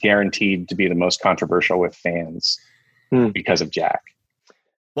scene that was guaranteed to be the most controversial with fans because of Jack.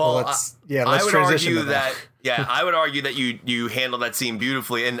 Well, let's I would transition argue to that. I would argue that you handled that scene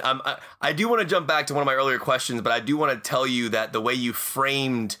beautifully. And I do want to jump back to one of my earlier questions, but I do want to tell you that the way you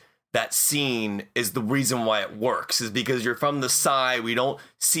framed that scene is the reason why it works, is because you're from the side. We don't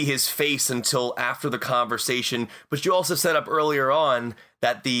see his face until after the conversation, but you also set up earlier on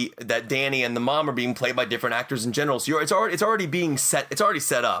that that Danny and the mom are being played by different actors in general. So it's already being set. It's already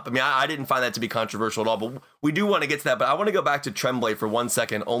set up. I mean, I didn't find that to be controversial at all, but we do want to get to that. But I want to go back to Tremblay for 1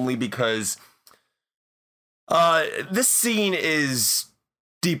 second, only because this scene is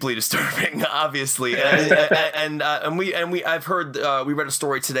deeply disturbing, obviously, and I've heard we read a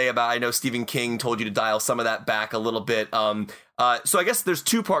story today about, I know Stephen King told you to dial some of that back a little bit. So I guess there's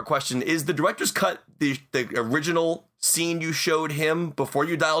 2-part question: is the director's cut the original scene you showed him before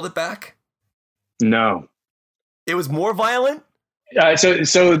you dialed it back? No, it was more violent.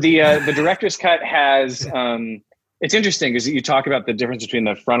 So the director's cut has it's interesting because you talk about the difference between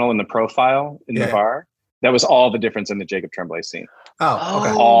the frontal and the profile in the bar. That was all the difference in the Jacob Tremblay scene. Oh,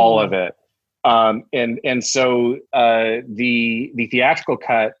 okay. All of it. And so the theatrical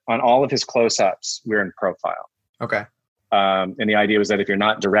cut on all of his close-ups, we're in profile. Okay. And the idea was that if you're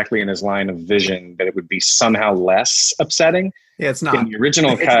not directly in his line of vision, that it would be somehow less upsetting. Yeah, it's not. In the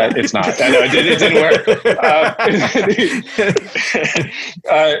original cut, it's not. I know, it didn't work.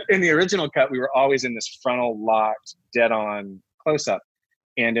 In the original cut, we were always in this frontal locked, dead-on close-up.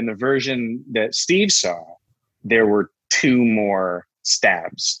 And in the version that Steve saw, there were 2 more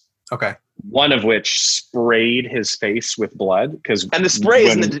stabs. Okay. One of which sprayed his face with blood. And the spray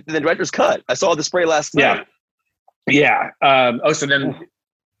is in the director's cut. I saw the spray last night. Yeah. So then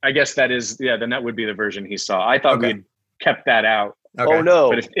I guess that is, then that would be the version he saw. I thought we'd kept that out. Okay. Oh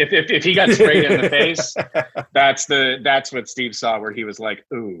no! But if he got sprayed in the face, that's what Steve saw, where he was like,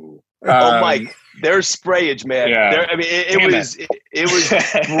 "Ooh." Mike, there's sprayage, man. Yeah. It was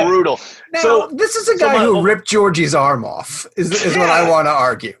brutal. Now, this is a guy who ripped Georgie's arm off. Is what I want to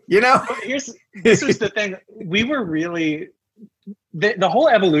argue. This is the thing. We were really the whole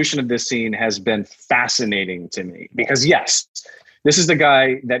evolution of this scene has been fascinating to me because yes, this is the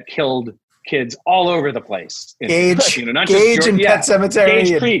guy that killed kids all over the place. Gage, not Gage just and Pet Sematary.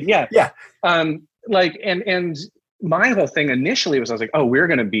 Gage Creed, yeah. And my whole thing initially was I was like, oh,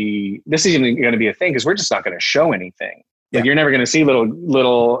 this isn't going to be a thing because we're just not going to show anything. Like you're never going to see little.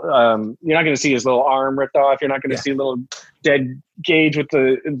 You're not going to see his little arm ripped off. You're not going to see little dead Gage with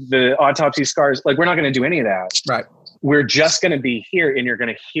the autopsy scars. Like we're not going to do any of that. Right. we're just going to be here and you're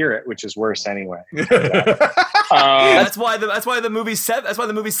going to hear it, which is worse anyway. That's why the movie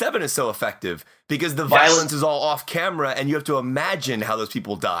Seven is so effective, because the violence is all off camera and you have to imagine how those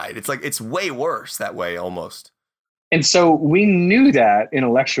people died. It's like, it's way worse that way almost. And so we knew that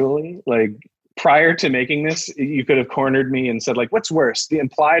intellectually, like prior to making this, you could have cornered me and said like, what's worse, the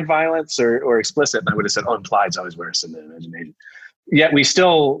implied violence or explicit? And I would have said, oh, implied's always worse than the imagination. Yet we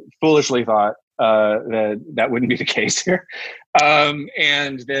still foolishly thought that wouldn't be the case here.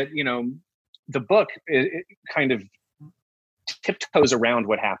 And that, you know, the book it kind of tiptoes around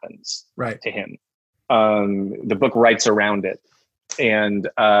what happens to him. The book writes around it. And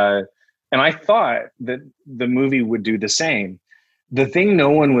I thought that the movie would do the same. The thing no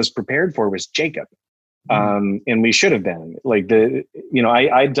one was prepared for was Jacob. And we should have been. Like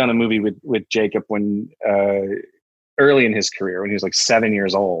I'd done a movie with Jacob when early in his career, when he was like 7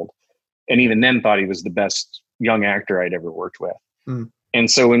 years old. And even then thought he was the best young actor I'd ever worked with.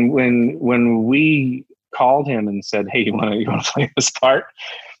 And so when we called him and said, hey, you want to play this part?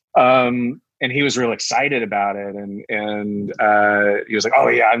 And he was real excited about it. And he was like, oh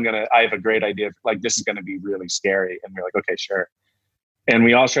yeah, I have a great idea. Like, this is going to be really scary. And we're like, okay, sure. And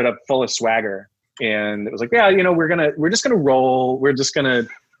we all showed up full of swagger, and it was like, yeah, you know, we're just going to roll. We're going to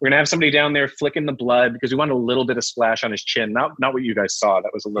have somebody down there flicking the blood, because we wanted a little bit of splash on his chin. Not what you guys saw.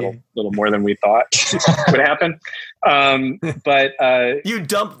 That was a little more than we thought would happen. But you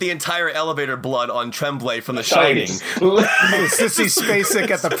dumped the entire elevator blood on Tremblay from The Shining. Sissy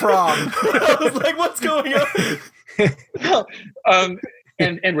Spacek at the prom. I was like, what's going on?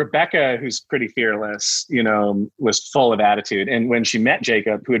 And Rebecca, who's pretty fearless, you know, was full of attitude. And when she met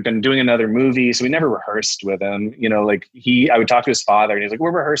Jacob, who had been doing another movie, so we never rehearsed with him, you know, like I would talk to his father and he's like, we're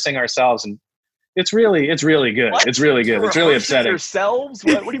rehearsing ourselves. And it's really good. What? It's really good. It's really upsetting. Yourselves?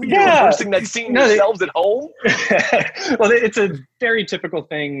 What do you mean you're rehearsing that scene yourselves at home? Well, it's a very typical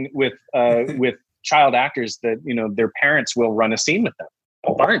thing with child actors that, you know, their parents will run a scene with them.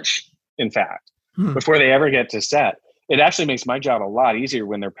 A bunch, in fact, before they ever get to set. It actually makes my job a lot easier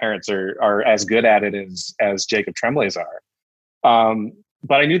when their parents are as good at it as Jacob Tremblay's are.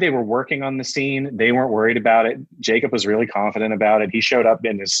 But I knew they were working on the scene. They weren't worried about it. Jacob was really confident about it. He showed up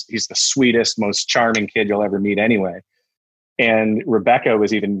and he's the sweetest, most charming kid you'll ever meet anyway. And Rebecca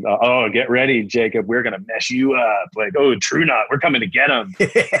was even, oh, get ready, Jacob. We're going to mess you up. Like, oh, true not. We're coming to get him.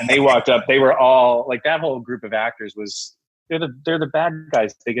 And they walked up. They were all like, that whole group of actors they're the bad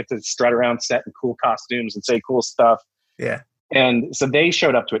guys. They get to strut around set in cool costumes and say cool stuff. Yeah. And so they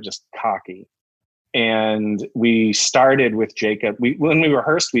showed up to it just cocky. And we started with Jacob. When we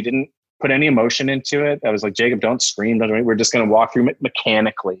rehearsed, we didn't put any emotion into it. I was like, Jacob, don't scream. We're just going to walk through it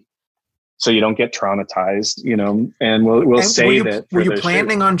mechanically, so you don't get traumatized, you know, and we'll save it. Were you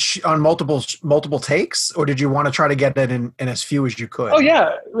planning on multiple takes, or did you want to try to get it in as few as you could? Oh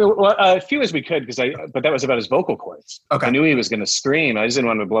yeah, well, as few as we could, but that was about his vocal cords. Okay. I knew he was going to scream. I just didn't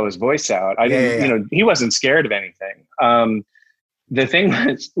want to blow his voice out. I didn't, you know, he wasn't scared of anything. The thing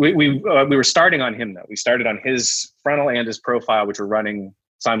was, we were starting on him though. We started on his frontal and his profile, which were running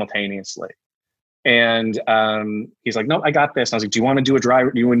simultaneously. And he's like, nope, I got this. And I was like, do you want to do a dry?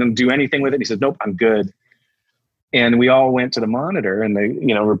 Do you want to do anything with it? And he said, nope, I'm good. And we all went to the monitor, and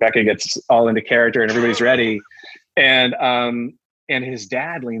Rebecca gets all into character and everybody's ready. And his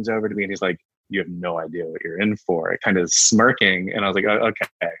dad leans over to me and he's like, you have no idea what you're in for. Kind of smirking. And I was like, oh,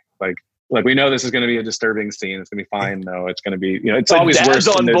 okay. Like we know this is going to be a disturbing scene. It's going to be fine though. It's going to be, you know, it's always Dad's worse.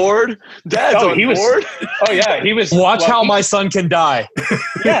 On board. Dad's on board. Oh yeah. He was. Watch how my son can die.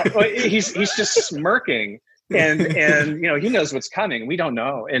 Yeah. Well, he's just smirking, and you know, he knows what's coming. We don't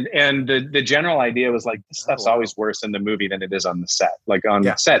know. And the general idea was like, this stuff's always worse in the movie than it is on the set. Like on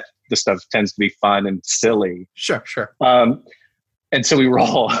the set, the stuff tends to be fun and silly. Sure. And so we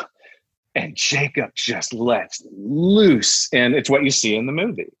roll. And Jacob just lets loose. And it's what you see in the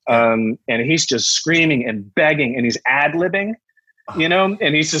movie. And he's just screaming and begging, and he's ad-libbing, you know,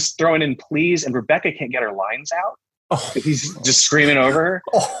 and he's just throwing in please. And Rebecca can't get her lines out. He's just screaming over her,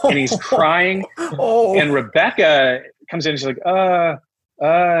 and he's crying. And Rebecca comes in and she's like,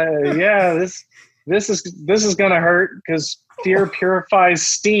 yeah, this is going to hurt because fear purifies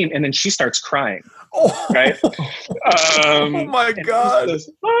steam. And then she starts crying. Right. Oh my God. Says,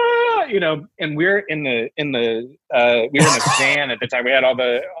 you know, and we were in the van at the time. We had all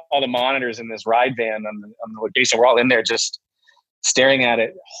the monitors in this ride van on the location. We're all in there just staring at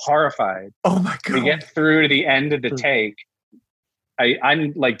it, horrified. Oh my God. We get through to the end of the take.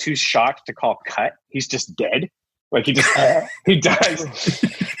 I'm like too shocked to call cut. He's just dead. Like he dies.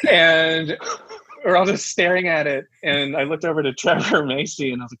 And we're all just staring at it. And I looked over to Trevor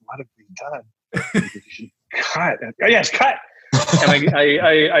Macy and I was like, what have we done? cut. Oh, yes, cut. And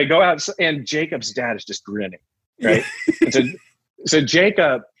I go out, and Jacob's dad is just grinning, right? And so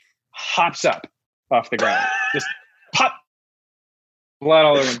Jacob hops up off the ground, just pop, blood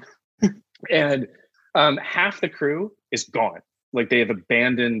all over him. And half the crew is gone. Like they have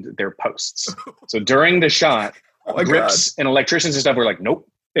abandoned their posts. So during the shot, grips and electricians and stuff were like, nope.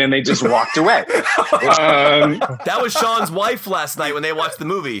 And they just walked away. That was Sean's wife last night when they watched the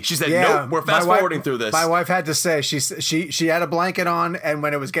movie. She said, nope, we're fast forwarding through this. My wife had to say, she had a blanket on, and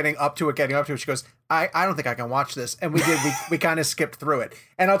when it was getting up to it, she goes, I don't think I can watch this. And we did. We kind of skipped through it.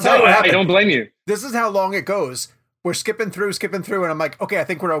 And I'll tell you what happened. I don't blame you. This is how long it goes. We're skipping through, and I'm like, okay, I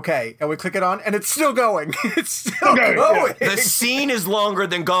think we're okay. And we click it on, and it's still going. It's still going. The scene is longer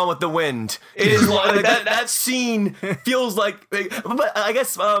than Gone with the Wind. It is like that scene feels like. But I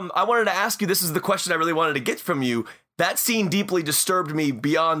guess I wanted to ask you. This is the question I really wanted to get from you. That scene deeply disturbed me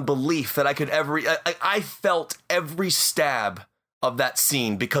beyond belief. That I could ever. I felt every stab of that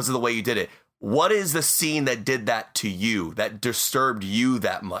scene because of the way you did it. What is the scene that did that to you? That disturbed you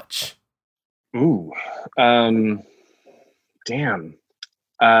that much? Ooh. Damn.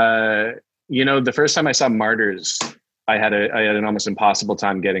 The first time I saw Martyrs, I had an almost impossible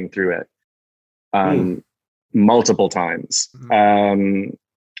time getting through it. Multiple times. I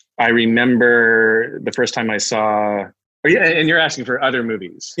remember the first time I saw, and you're asking for other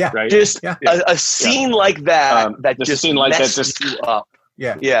movies, right? Just a scene like that, just scene like that just you up.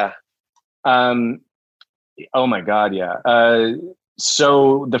 Yeah. Oh my God. Yeah.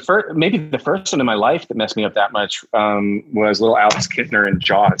 So the first one in my life that messed me up that much was little Alex Kintner in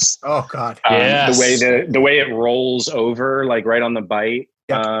Jaws. Oh God! Yes. The way it rolls over, like right on the bite,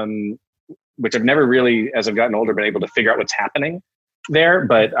 which I've never really, as I've gotten older, been able to figure out what's happening there.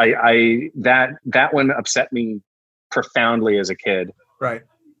 But that one upset me profoundly as a kid. Right.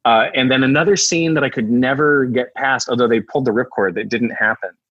 And then another scene that I could never get past, although they pulled the ripcord, that didn't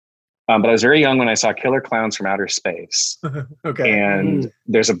happen. But I was very young when I saw Killer Clowns from Outer Space. Okay. And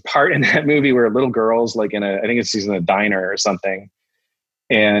there's a part in that movie where a little girl's like I think she's in a diner or something.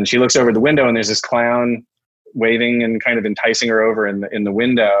 And she looks over the window and there's this clown waving and kind of enticing her over in the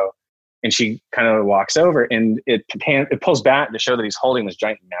window. And she kind of walks over and it pulls back to show that he's holding this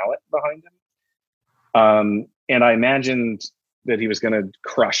giant mallet behind him. And I imagined that he was going to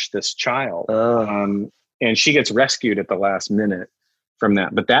crush this child. And she gets rescued at the last minute from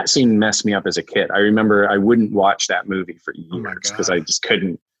that. But that scene messed me up as a kid. I remember I wouldn't watch that movie for years because I just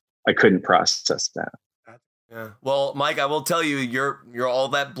couldn't process that. Yeah. Well, Mike, I will tell you, you're all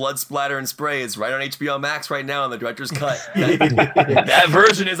that blood splatter and spray is right on HBO Max right now on the director's cut. That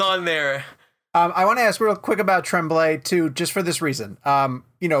version is on there. I want to ask real quick about Tremblay too, just for this reason.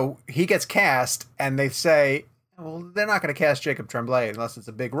 He gets cast and they say, well, they're not going to cast Jacob Tremblay unless it's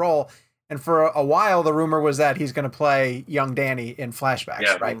a big role. And for a while, the rumor was that he's going to play young Danny in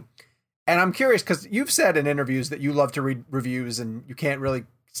flashbacks, right? And I'm curious because you've said in interviews that you love to read reviews and you can't really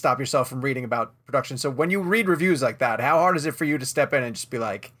stop yourself from reading about production. So when you read reviews like that, how hard is it for you to step in and just be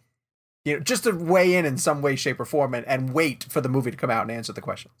like, just to weigh in some way, shape, or form and wait for the movie to come out and answer the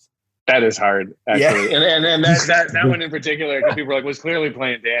questions? That is hard, actually. Yeah. And that one in particular, because people were like, was clearly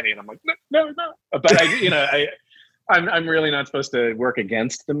playing Danny. And I'm like, no. But I'm really not supposed to work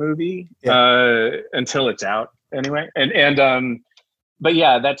against the movie until it's out anyway. But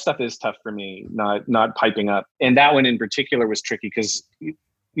yeah, that stuff is tough for me, not piping up. And that one in particular was tricky because,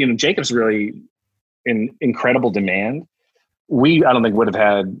 Jacob's really in incredible demand. I don't think would have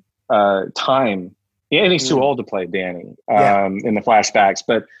had time. And he's too old to play Danny in the flashbacks,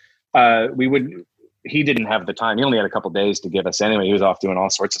 but he didn't have the time. He only had a couple days to give us anyway. He was off doing all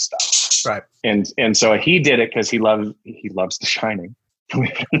sorts of stuff. Right. And so he did it because he loves The Shining.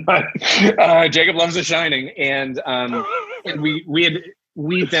 Jacob loves The Shining. And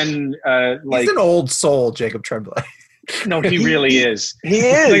we've been he's an old soul, Jacob Tremblay. No, he really is. He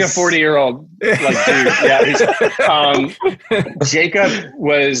is like a 40-year-old dude. Yeah, Jacob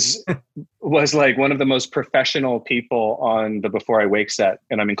was like one of the most professional people on the Before I Wake set,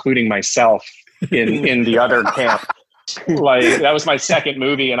 and I'm including myself in the other camp. Like that was my second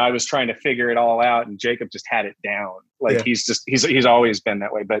movie, and I was trying to figure it all out, and Jacob just had it down. Like he's always been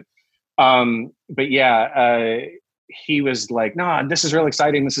that way. But he was like, "No, this is really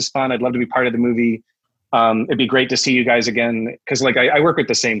exciting. This is fun. I'd love to be part of the movie. It'd be great to see you guys again." Because like I work with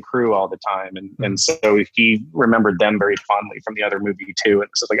the same crew all the time, and so he remembered them very fondly from the other movie too. And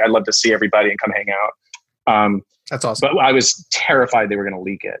so like, I'd love to see everybody and come hang out. That's awesome. But I was terrified they were going to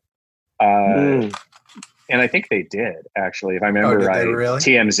leak it. And I think they did, actually, if I remember right. Really?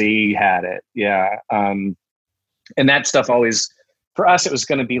 TMZ had it, yeah. And that stuff always for us, it was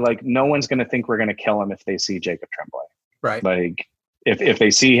going to be like, no one's going to think we're going to kill him if they see Jacob Tremblay. Right. Like, if they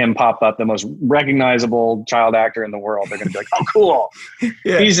see him pop up, the most recognizable child actor in the world, they're going to be like, oh, cool.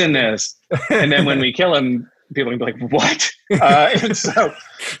 Yeah. He's in this. And then when we kill him, people are going to be like, what? And so,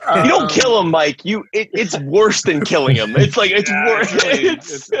 You don't kill him, Mike. It's worse than killing him. It's like, it's worse.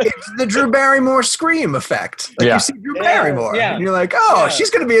 It's It's the Drew Barrymore Scream effect. Like Yeah. you see Drew Barrymore, yeah. and you're like, oh, Yeah. she's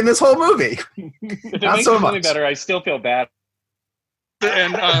going to be in this whole movie. if it Not makes so it really much. better, I still feel bad.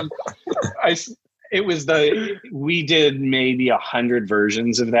 And we did maybe 100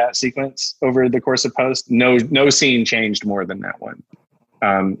 versions of that sequence over the course of post. No scene changed more than that one.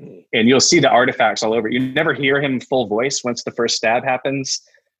 And you'll see the artifacts all over. You never hear him full voice once the first stab happens.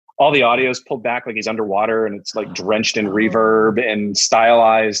 All the audio is pulled back like he's underwater, and it's like drenched in reverb and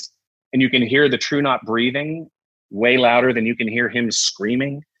stylized. And you can hear the True Knot breathing way louder than you can hear him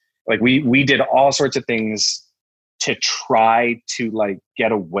screaming. Like we did all sorts of things to try to like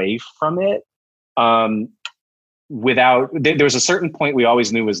get away from it. There was a certain point we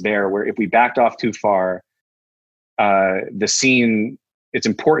always knew was there where if we backed off too far, the scene, its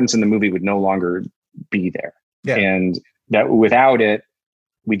importance in the movie would no longer be there. Yeah. And that without it,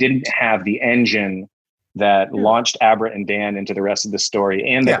 we didn't have the engine that launched Abra and Dan into the rest of the story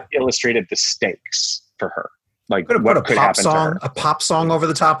and that illustrated the stakes for her. Like Could have what put could a pop happen to song, her. a pop song over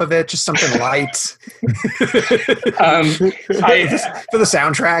the top of it, just something light for the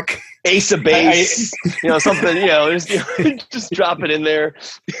soundtrack. Ace of Base, something, just drop it in there.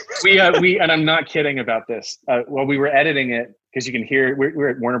 we and I'm not kidding about this. While we were editing it, because you can hear, we're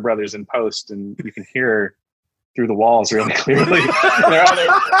at Warner Brothers in post, and you can hear through the walls really clearly.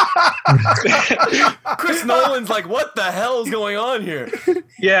 Chris Nolan's like, what the hell is going on here?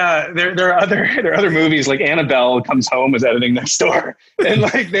 Yeah, there are other movies like Annabelle Comes Home was editing next door, and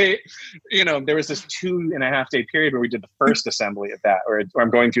like there was this 2.5 day period where we did the first assembly of that, where I'm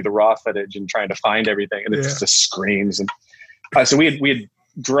going through the raw footage and trying to find everything, and it's just screams, and so we had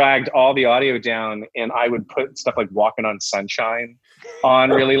dragged all the audio down, and I would put stuff like Walking on Sunshine on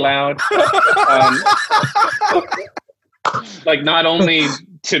really loud, like not only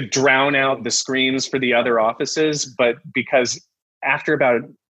to drown out the screams for the other offices, but because after a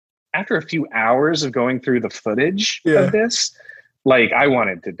few hours of going through the footage of this, like I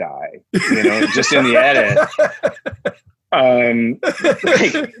wanted to die, just in the edit.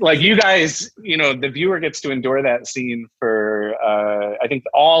 Like you guys, the viewer gets to endure that scene for I think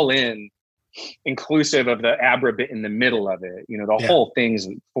all in, inclusive of the Abra bit in the middle of it. The whole thing's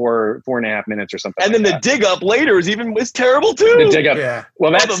 4.5 minutes or something. And then the dig up later is terrible too. The dig up. Yeah.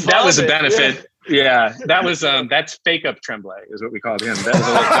 Well, that was a vomit, benefit. Yeah, that was that's fake up Tremblay is what we called him. That was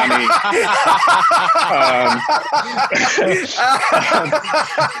a little dummy.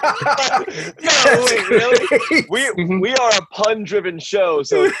 No, wait, really? We are a pun driven show,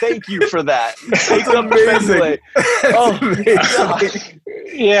 so thank you for that. Fake up Tremblay. Oh,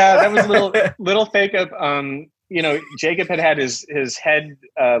 yeah, that was a little fake up. Jacob had his head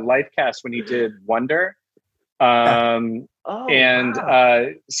life cast when he did Wonder. So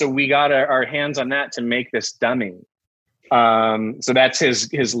we got our hands on that to make this dummy. So that's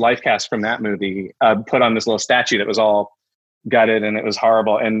his life cast from that movie, put on this little statue that was all gutted, and it was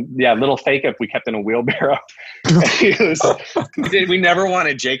horrible. And little fake up we kept in a wheelbarrow. We never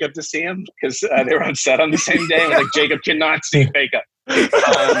wanted Jacob to see him because they were on set on the same day. And like, Jacob cannot see fake up.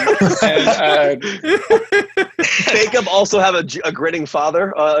 Fake up also have a grinning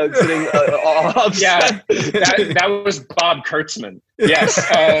father sitting yeah, that was Bob Kurtzman. Yes,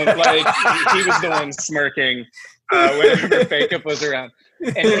 like he was the one smirking whenever Fake Up was around,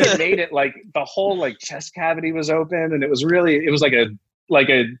 and he made it like the whole like chest cavity was open, and it was like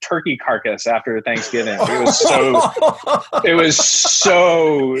a turkey carcass after Thanksgiving. It was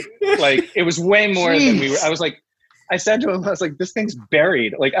so like it was way more than we were. I said to him, I was like, this thing's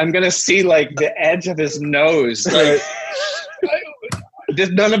buried. Like, I'm going to see, like, the edge of his nose. Like,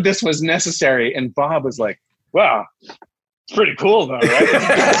 none of this was necessary. And Bob was like, wow, it's pretty cool, though, right?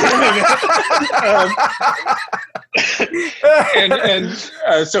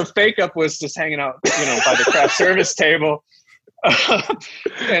 So Fake Up was just hanging out, by the craft service table.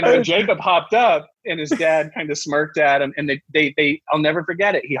 And when Jacob hopped up, and his dad kind of smirked at him, and they I'll never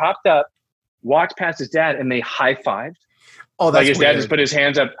forget it. He hopped up, walked past his dad, and they high-fived. Oh, that's like his weird. dad just put his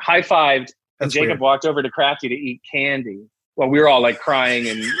hands up, high-fived, and Jacob walked over to Crafty to eat candy. Well, we were all like crying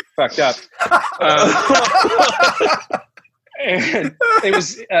and fucked up. And it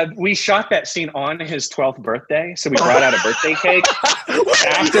was we shot that scene on his 12th birthday, so we brought out a birthday cake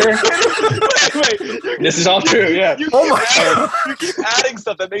after. Wait, this is all true, yeah. Oh my God. You keep adding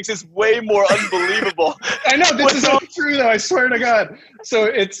stuff that makes this way more unbelievable. I know this is all true, though. I swear to God. So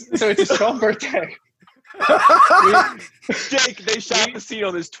it's his 12th birthday. Jake, they shot the scene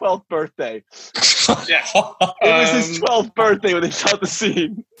on his 12th birthday. Yeah. It was his 12th birthday when they shot the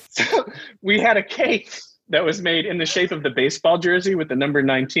scene. So we had a cake that was made in the shape of the baseball jersey with the number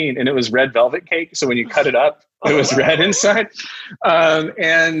 19, and it was red velvet cake. So when you cut it up, it was red inside.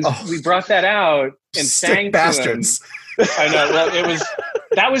 And we brought that out and sang bastards. to him. I know. Well, it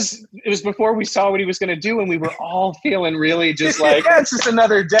was before we saw what he was going to do, and we were all feeling really just like, it's just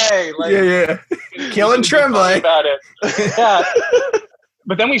another day. Like, yeah. Killing Tremblay about it. Yeah.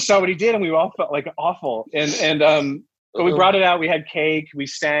 But then we saw what he did, and we all felt like awful. And but we brought it out. We had cake. We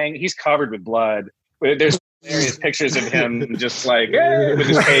sang. He's covered with blood. There's various pictures of him just like with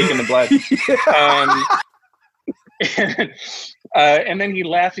his cake and the blood. And then he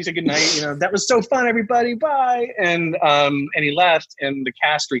left. He said goodnight. That was so fun, everybody. Bye. And he left, and the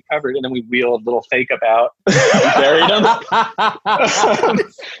cast recovered, and then we wheeled little Fake Up out and buried him.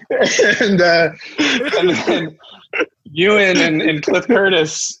 And then Ewan and Cliff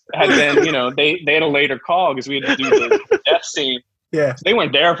Curtis had been, they had a later call because we had to do the death scene. Yeah. So they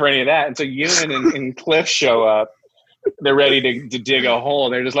weren't there for any of that. And so Ewan and Cliff show up. They're ready to dig a hole.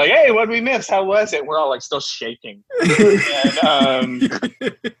 They're just like, hey, what did we miss? How was it? We're all like still shaking. And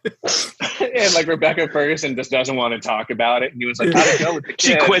like Rebecca Ferguson just doesn't want to talk about it. And he was like, how'd it go with the kid?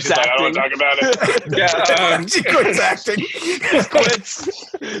 She quits She's acting. Like, I don't want to talk about it. Yeah, She quits acting.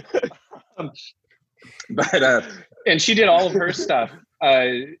 But and she did all of her stuff.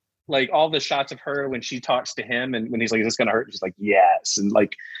 Like all the shots of her when she talks to him and when he's like, is this gonna hurt? She's like, yes. And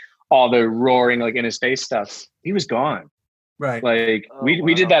like all the roaring like in his face stuff, he was gone. Right. Like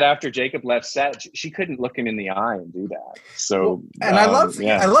we did that after Jacob left set. She couldn't look him in the eye and do that. So and I love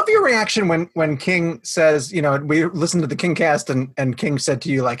your reaction when King says, we listened to the King cast and King said to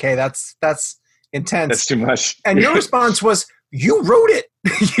you like, hey, that's intense. That's too much. And your response was, you wrote it.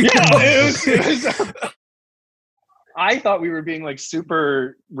 It was I thought we were being like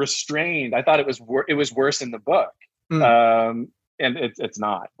super restrained. I thought it was worse in the book. And it's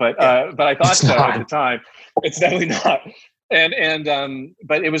not, but I thought so at the time. It's definitely not. And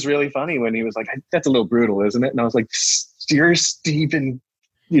but it was really funny when he was like, that's a little brutal, isn't it? And I was like, you're Stephen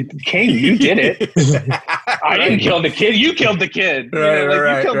King, you did it. I didn't kill the kid. You killed the kid.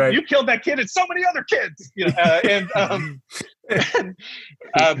 You killed that kid and so many other kids. But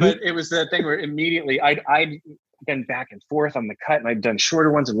it was the thing where immediately I'd been back and forth on the cut, and I'd done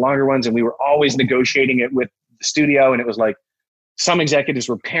shorter ones and longer ones, and we were always negotiating it with the studio, and it was like some executives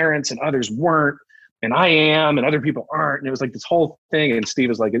were parents and others weren't, and I am, and other people aren't, and it was like this whole thing. And Steve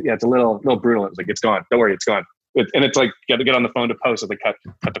was like, yeah, it's a little brutal. It was like, it's gone. Don't worry, it's gone. And it's like, you got to get on the phone to post. So they cut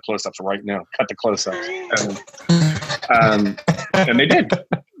the close-ups right now. Cut the close-ups. And they did.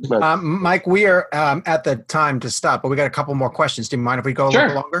 But, Mike, we are at the time to stop, but we got a couple more questions. Do you mind if we go a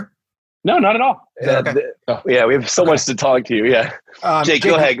little longer? No, not at all. Yeah, we have so much to talk to you. Yeah, Jake,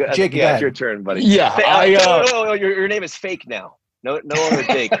 go ahead. Jake, it's your turn, buddy. Yeah, your name is Fake now. No longer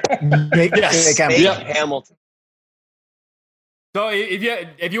Jake. Fake Hamilton. So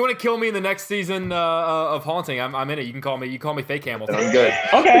if you want to kill me in the next season of Haunting, I'm in it. You call me Fake Hamilton. I'm good.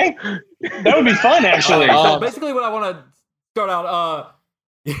 Okay, that would be fun actually. So basically, what I want to start out.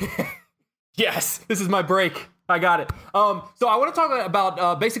 Yes, this is my break. I got it. So I want to talk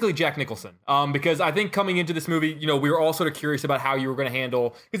about basically Jack Nicholson, because I think coming into this movie, we were all sort of curious about how you were going to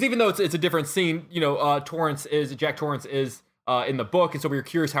handle, because even though it's a different scene, Jack Torrance is in the book, and so we were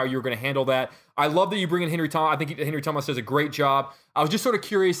curious how you were going to handle that. I love that you bring in Henry Thomas. I think Henry Thomas does a great job. I was just sort of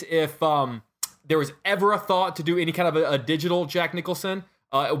curious if there was ever a thought to do any kind of a digital Jack Nicholson.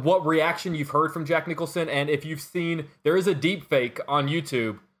 What reaction you've heard from Jack Nicholson, and if you've seen, there is a deep fake on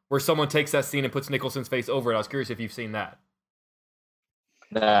YouTube where someone takes that scene and puts Nicholson's face over it. I was curious if you've seen that.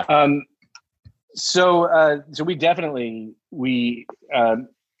 So we definitely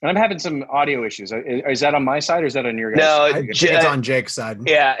and I'm having some audio issues. Is that on my side or is that on your guys' side? No, it's on Jake's side.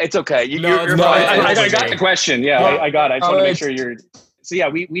 Yeah, it's okay. You're fine. I got the question. Yeah, I got it. I just want to make sure you're. So yeah,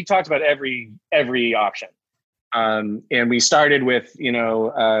 we talked about every option, and we started with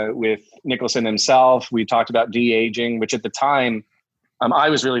with Nicholson himself. We talked about de-aging, which at the time, I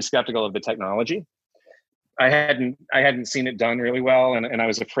was really skeptical of the technology. I hadn't seen it done really well, and I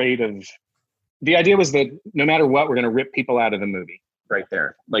was afraid of. The idea was that no matter what, we're going to rip people out of the movie right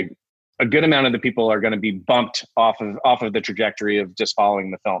there. Like a good amount of the people are going to be bumped off of the trajectory of just following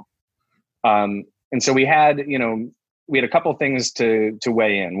the film. And so we had we had a couple things to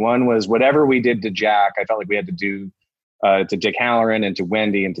weigh in. One was whatever we did to Jack, I felt like we had to do to Dick Hallorann and to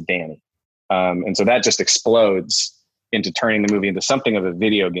Wendy and to Danny. And so that just explodes into turning the movie into something of a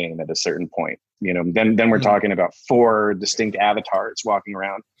video game at a certain point. Then we're talking about 4 distinct avatars walking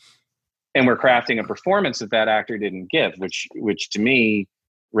around, and we're crafting a performance that actor didn't give, which to me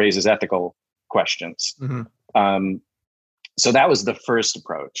raises ethical questions. So that was the first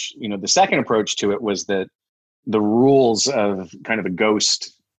approach. The second approach to it was that the rules of kind of the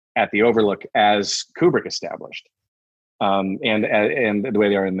ghost at the Overlook, as Kubrick established, and the way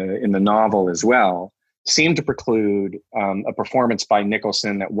they are in the novel as well, seemed to preclude a performance by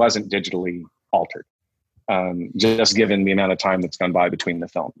Nicholson that wasn't digitally altered, just given the amount of time that's gone by between the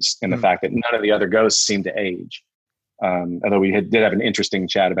films and the fact that none of the other ghosts seemed to age. Although we did have an interesting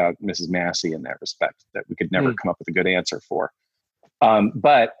chat about Mrs. Massey in that respect that we could never come up with a good answer for.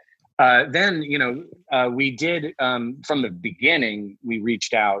 But then, we did, from the beginning, we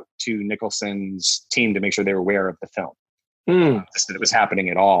reached out to Nicholson's team to make sure they were aware of the film, just that it was happening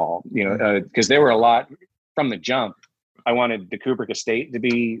at all, because there were a lot from the jump. I wanted the Kubrick estate to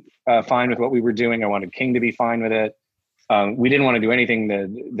be fine with what we were doing. I wanted King to be fine with it. We didn't want to do anything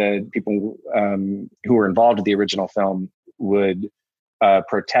that people who were involved with the original film would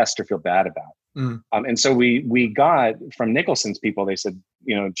protest or feel bad about. And so we got from Nicholson's people, they said,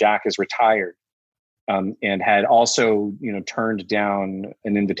 Jack is retired, and had also, turned down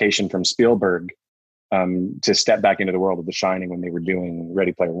an invitation from Spielberg to step back into the world of The Shining when they were doing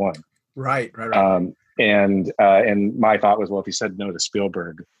Ready Player One. Right. And my thought was, well, if he said no to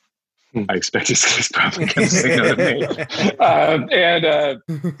Spielberg, I expect he's probably going to say no to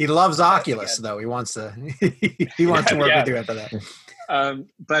me. He loves Oculus, though. He wants to work with you after that.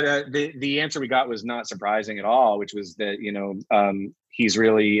 But the answer we got was not surprising at all, which was that he's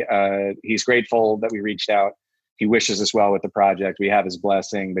really he's grateful that we reached out. He wishes us well with the project. We have his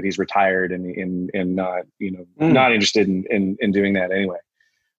blessing, but he's retired and not not interested in doing that anyway.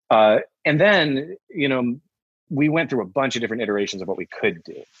 And then we went through a bunch of different iterations of what we could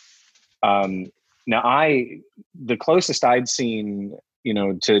do. Now the closest I'd seen,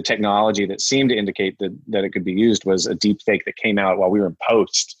 to technology that seemed to indicate that it could be used was a deep fake that came out while we were in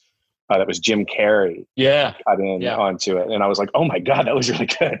post. That was Jim Carrey. Got in onto it. And I was like, oh my God, that was really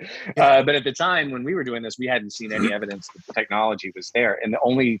good. But at the time when we were doing this, we hadn't seen any evidence that the technology was there. And the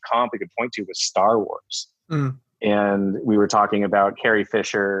only comp we could point to was Star Wars. And we were talking about Carrie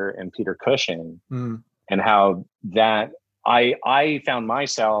Fisher and Peter Cushing and how that I found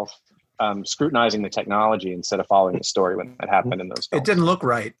myself scrutinizing the technology instead of following the story when that happened in those films. It didn't look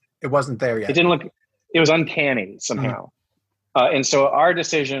right. It wasn't there yet. It was uncanny somehow. And so our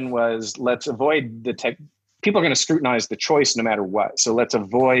decision was, let's avoid people are going to scrutinize the choice no matter what. So let's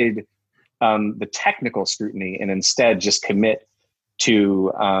avoid the technical scrutiny and instead just commit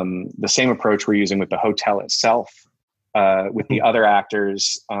to the same approach we're using with the hotel itself, with the other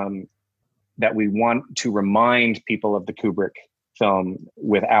actors, that we want to remind people of the Kubrick film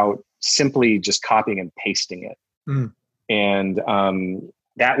without simply just copying and pasting it. And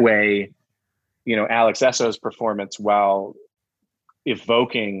that way, Alex Esso's performance, while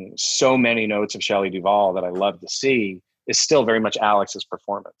evoking so many notes of Shelley Duvall that I love to see, is still very much Alex's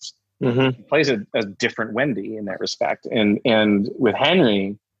performance. He plays a different Wendy in that respect. And with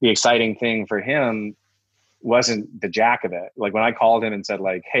Henry, the exciting thing for him wasn't the Jack of it. Like when I called him and said,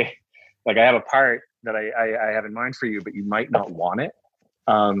 like, hey, like I have a part that I have in mind for you, but you might not want it.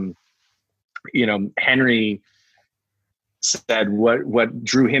 Henry said what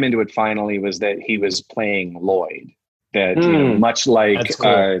drew him into it finally was that he was playing Lloyd. That much like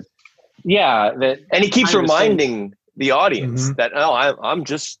cool. that, and he keeps reminding the audience that I'm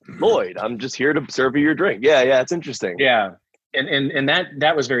just Lloyd. I'm just here to serve you your drink. Yeah, it's interesting. Yeah, and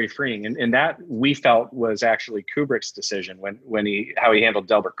that was very freeing, and that we felt was actually Kubrick's decision when how he handled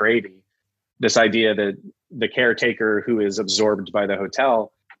Delbert Grady. This idea that the caretaker who is absorbed by the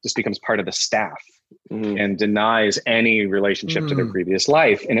hotel just becomes part of the staff and denies any relationship to their previous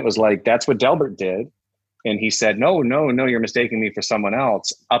life. And it was like, that's what Delbert did. And he said, no, you're mistaking me for someone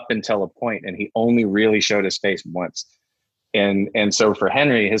else, up until a point. And he only really showed his face once. And so for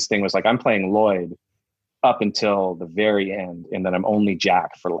Henry, his thing was like, I'm playing Lloyd up until the very end. And then I'm only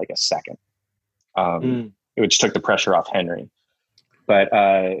Jack for like a second, which took the pressure off Henry. But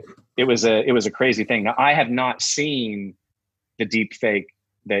it was a crazy thing. Now, I have not seen the deep fake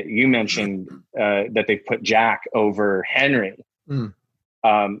that you mentioned, that they put Jack over Henry.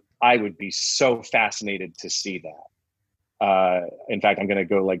 I would be so fascinated to see that. In fact, I'm going to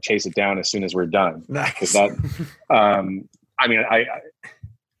go like chase it down as soon as we're done. Nice.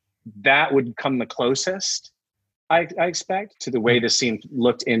 That would come the closest. I expect to the way the scene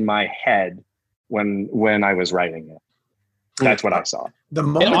looked in my head when I was writing it. That's what I saw.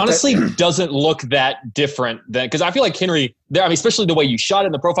 It honestly doesn't look that different than, because I feel like Henry, I mean, especially the way you shot it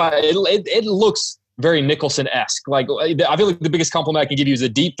in the profile, it looks very Nicholson-esque. Like, I feel like the biggest compliment I can give you is a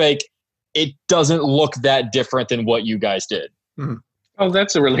deep fake. It doesn't look that different than what you guys did. Mm-hmm. Oh,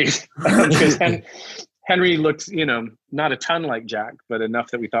 that's a relief. Because Henry looked, not a ton like Jack, but enough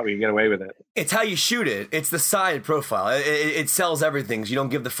that we thought we could get away with it. It's how you shoot it. It's the side profile. It sells everything. So you don't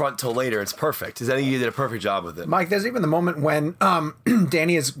give the front till later. It's perfect. I think you did a perfect job with it. Mike, there's even the moment when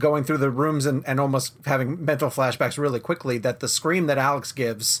Danny is going through the rooms and almost having mental flashbacks really quickly, that the scream that Alex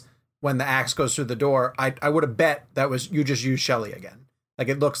gives when the axe goes through the door, I would have bet that was you just used Shelley again. Like,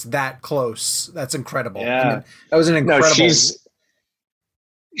 it looks that close. That's incredible. Yeah. I mean, that was an incredible... No,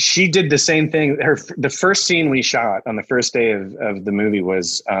 she did the same thing. The first scene we shot on the first day of the movie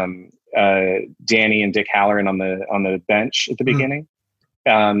was Danny and Dick Halloran on the bench at the beginning,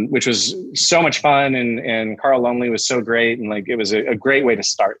 which was so much fun. And Carl Lumley was so great. And like, it was a great way to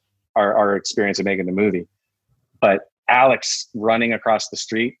start our experience of making the movie. But Alex running across the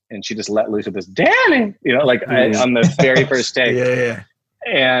street, and she just let loose with this, Danny, on the very first day. Yeah.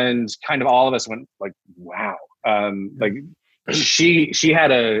 And kind of all of us went like, wow. She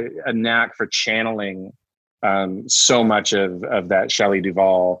had a knack for channeling so much of that Shelley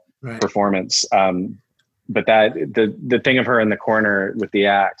Duvall performance. But that the thing of her in the corner with the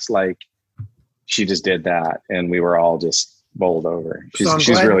axe, like, she just did that, and we were all just bowled over. She's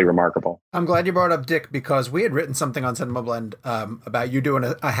really remarkable. I'm glad you brought up Dick, because we had written something on Cinema Blend about you doing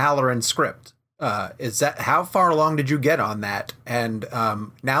a Halloran script. Is that, how far along did you get on that? And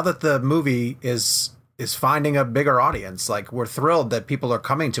now that the movie is finding a bigger audience, like, we're thrilled that people are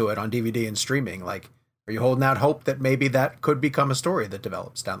coming to it on DVD and streaming. Like, are you holding out hope that maybe that could become a story that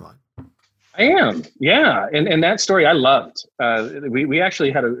develops down the line? I am, yeah. And that story I loved. We actually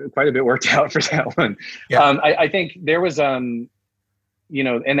had quite a bit worked out for that one. Yeah. I think there was, and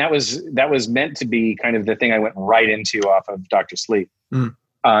that was meant to be kind of the thing I went right into off of Dr. Sleep.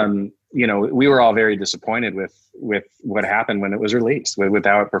 We were all very disappointed with what happened when it was released, with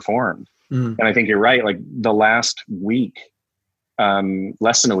how it performed. And I think you're right. Like, the last week,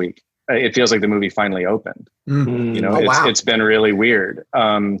 less than a week, it feels like the movie finally opened. It's been really weird.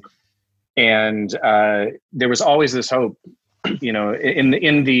 And there was always this hope,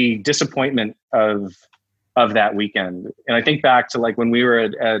 in the disappointment of that weekend. And I think back to, like, when we were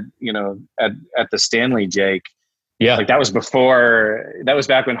at the Stanley, Jake. Yeah, like, that was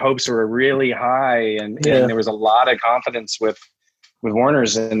back when hopes were really high, and there was a lot of confidence with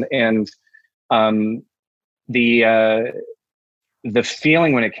Warner's, and the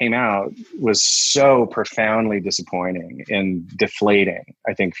feeling when it came out was so profoundly disappointing and deflating,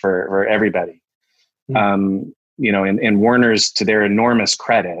 I think, for everybody. And Warner's, to their enormous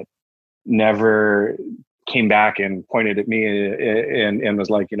credit, never came back and pointed at me and was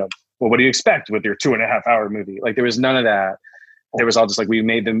like, well, what do you expect with your 2.5 hour movie? Like, there was none of that. There was all just like, we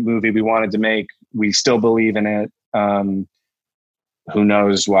made the movie we wanted to make. We still believe in it. Who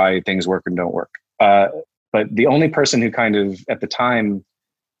knows why things work and don't work. But the only person who kind of, at the time,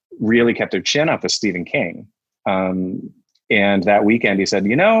 really kept their chin up was Stephen King. And that weekend he said,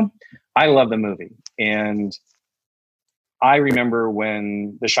 I love the movie. And I remember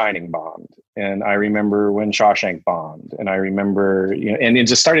when The Shining bombed, and I remember when Shawshank bombed, and I remember, and it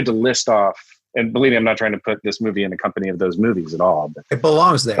just started to list off, and believe me, I'm not trying to put this movie in the company of those movies at all. But it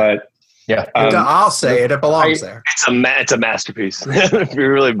belongs there. But yeah, I'll say it belongs there. It's a masterpiece. If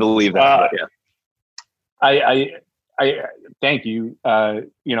you really believe that. Yeah. I thank you. I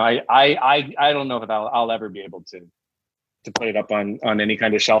don't know if I'll ever be able to put it up on any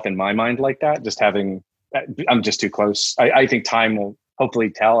kind of shelf in my mind like that. I'm just too close. I think time will hopefully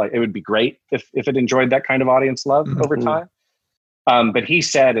tell. It would be great if it enjoyed that kind of audience love over time. But he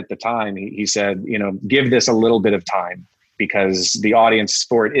said at the time, he said, give this a little bit of time, because the audience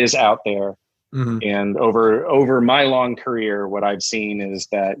for it is out there. And over my long career, what I've seen is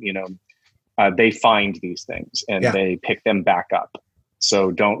that, they find these things and they pick them back up.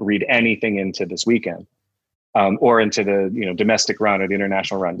 So don't read anything into this weekend or into the domestic run or the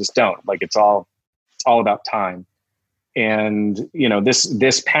international run. Just don't. Like, it's all about time. And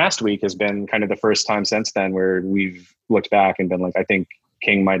this past week has been kind of the first time since then where we've looked back and been like, I think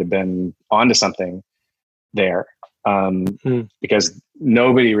King might have been onto something there, because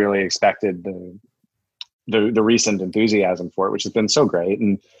nobody really expected the recent enthusiasm for it, which has been so great.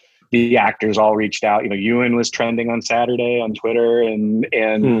 And the actors all reached out. Ewan was trending on Saturday on Twitter, and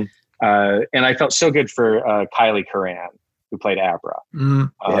I felt so good for Kylie Curran, who played Abra.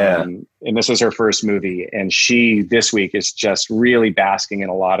 Yeah. And this was her first movie. And she, this week, is just really basking in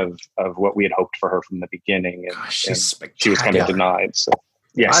a lot of what we had hoped for her from the beginning. And, Gosh, and she's she was kind of denied. So,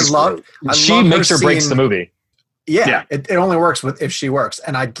 yeah, I love She makes her or breaks scene. the movie. Yeah. It only works if she works.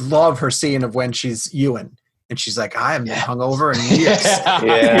 And I love her scene of when she's Ewan. And she's like, I am hungover and years.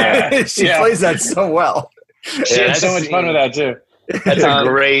 Yeah. She plays that so well. She had so much fun with that too. That's a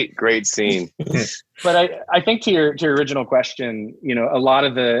great scene. But I think to your original question, you know, a lot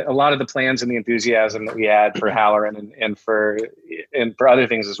of the plans and the enthusiasm that we had for Halloran and for other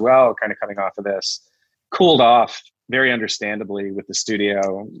things as well, kind of coming off of this, cooled off very understandably with the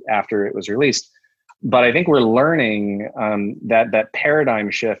studio after it was released. But I think we're learning that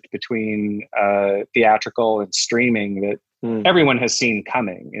paradigm shift between theatrical and streaming that everyone has seen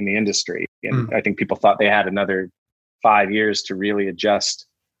coming in the industry. And I think people thought they had another 5 years to really adjust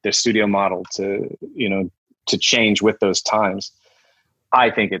their studio model to change with those times. I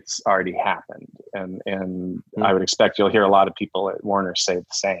think it's already happened. And I would expect you'll hear a lot of people at Warner say the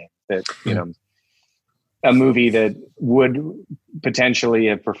same, that, you know, a movie that would potentially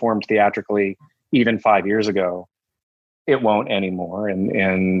have performed theatrically even 5 years ago, it won't anymore.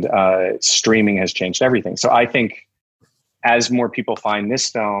 And streaming has changed everything. So I think as more people find this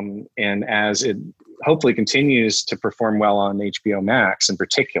film, and as it hopefully continues to perform well on HBO Max in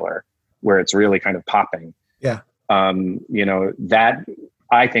particular, where it's really kind of popping, you know, that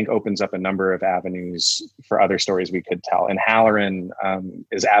I think opens up a number of avenues for other stories we could tell. And Halloran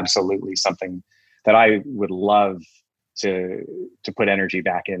is absolutely something that I would love to put energy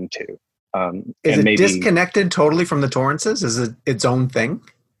back into. Is it disconnected totally from the Torrances? Is it its own thing?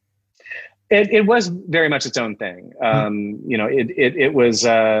 It was very much its own thing. You know, it was.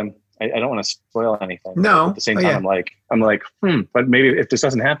 I don't want to spoil anything. No. At the same time, I'm like, but maybe if this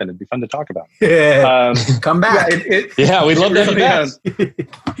doesn't happen, it'd be fun to talk about. Yeah. Come back. Yeah, we'd love to have you back.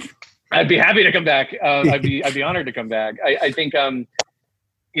 I'd be happy to come back. I'd be honored to come back. I think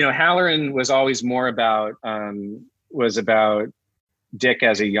you know, Halloran was always more about Dick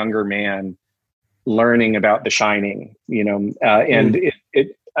as a younger man learning about The Shining, you know, and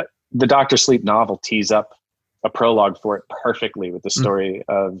the Dr. Sleep novel tees up a prologue for it perfectly with the story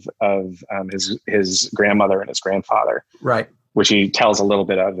of his grandmother and his grandfather, right? Which he tells a little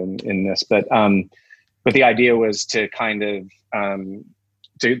bit of in this, but the idea was to kind of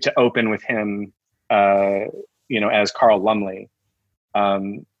to open with him, you know, as Carl Lumley.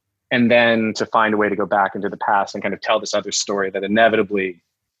 And then to find a way to go back into the past and kind of tell this other story that inevitably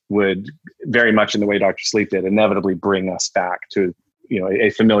would, very much in the way Dr. Sleep did, inevitably bring us back to, you know, a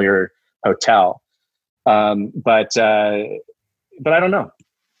familiar hotel. But I don't know.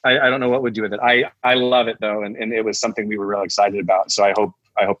 I don't know what we'd do with it. I love it though, and it was something we were really excited about. So I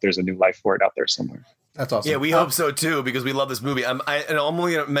hope there's a new life for it out there somewhere. That's awesome. Yeah, we hope so too, because we love this movie. And I'm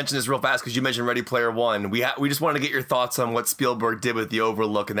only going to mention this real fast because you mentioned Ready Player One. We just wanted to get your thoughts on what Spielberg did with The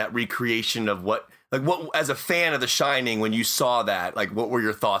Overlook and that recreation of what as a fan of The Shining, when you saw that, like, what were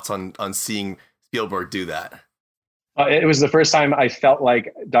your thoughts on seeing Spielberg do that? It was the first time I felt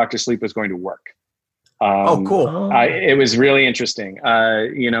like Dr. Sleep was going to work. Oh, cool. It was really interesting.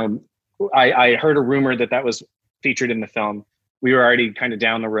 You know, I heard a rumor that was featured in the film. We were already kind of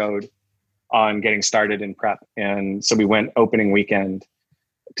down the road on getting started in prep. And so we went opening weekend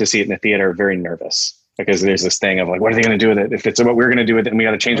to see it in the theater, very nervous, because there's this thing of like, what are they going to do with it? If it's what we're going to do with it and we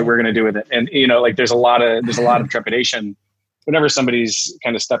got to change what we're going to do with it. And, you know, like there's a lot of trepidation whenever somebody's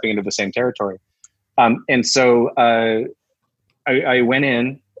kind of stepping into the same territory. And so I went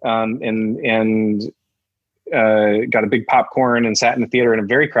in and got a big popcorn and sat in the theater, in a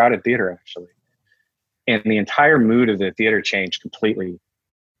very crowded theater, actually. And the entire mood of the theater changed completely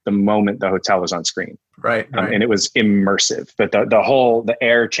the moment the hotel was on screen. Right. And it was immersive, but the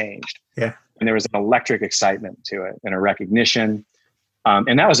air changed. Yeah. And there was an electric excitement to it and a recognition.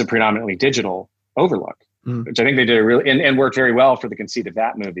 And that was a predominantly digital Overlook, which I think they did a really, and worked very well for the conceit of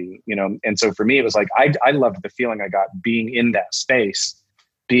that movie, you know? And so for me, it was like, I loved the feeling I got being in that space,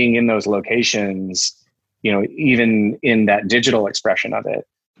 being in those locations, you know, even in that digital expression of it.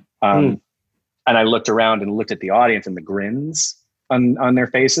 And I looked around and looked at the audience and the grins on their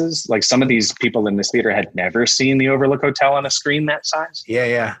faces. Like, some of these people in this theater had never seen the Overlook Hotel on a screen that size.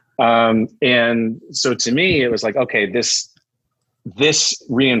 Yeah. And so to me, it was like, okay, this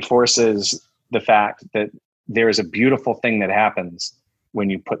reinforces the fact that there is a beautiful thing that happens when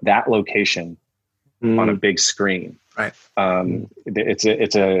you put that location on a big screen. Right.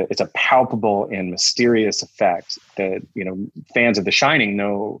 It's a palpable and mysterious effect that, you know, fans of The Shining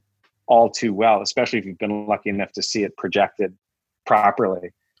know all too well, especially if you've been lucky enough to see it projected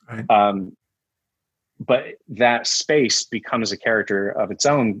properly. Right. but that space becomes a character of its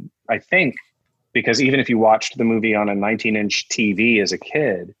own, I think, because even if you watched the movie on a 19-inch TV as a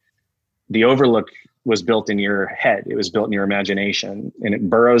kid, the Overlook was built in your head. It was built in your imagination, and it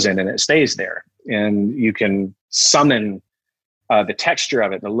burrows in and it stays there. And you can summon the texture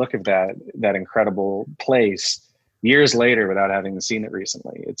of it, the look of that incredible place years later without having seen it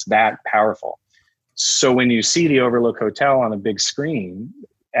recently. It's that powerful. So when you see the Overlook Hotel on a big screen,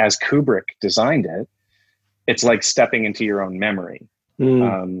 as Kubrick designed it, it's like stepping into your own memory.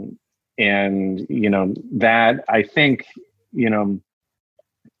 And, you know, that I think, you know,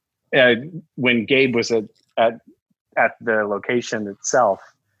 when Gabe was at the location itself,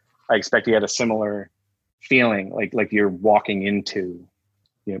 I expect he had a similar feeling, like you're walking into,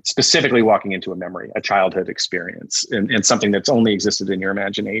 you know, specifically walking into a memory, a childhood experience, and something that's only existed in your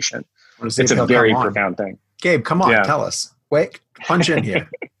imagination. It's a very profound thing. Gabe, come on, tell us. Wait, punch in here.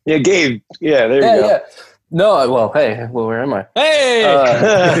 Yeah, Gabe. Yeah, there you go. Yeah. No, well, hey, well, where am I?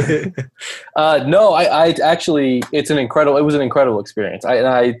 Hey! No, I actually, it was an incredible experience.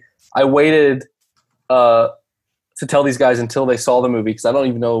 I waited to tell these guys until they saw the movie, because I don't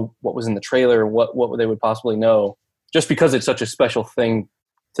even know what was in the trailer, what they would possibly know, just because it's such a special thing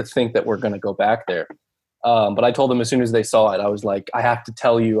to think that we're going to go back there. But I told them as soon as they saw it, I was like, I have to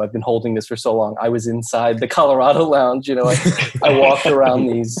tell you, I've been holding this for so long. I was inside the Colorado Lounge, you know, I walked around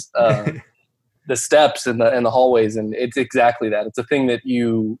these, the steps and the hallways, and it's exactly that. It's a thing that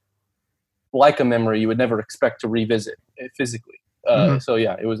you, like a memory, you would never expect to revisit physically. So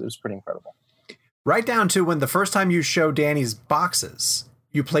yeah, it was pretty incredible. Right down to when the first time you show Danny's boxes,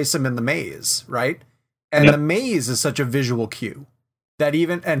 you place them in the maze, right? And the maze is such a visual cue that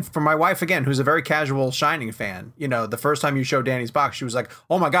and for my wife, again, who's a very casual Shining fan, you know, the first time you show Danny's box, she was like,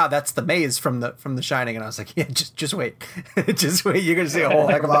 "Oh my God, that's the maze from the Shining." And I was like, "Yeah, just wait, just wait. You're going to see a whole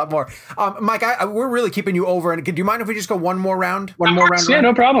heck of a lot more." Mike, we're really keeping you over. And do you mind if we just go one more round? Yeah,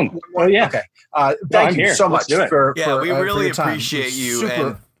 no problem. Oh yeah. Okay. Thank you so much for we really for your appreciate you. Super.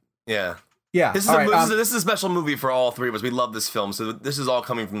 And yeah. Yeah. This is a special movie for all three of us. We love this film. So this is all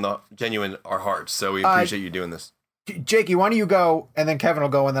coming from our hearts. So we appreciate you doing this. Jakey, why don't you go, and then Kevin will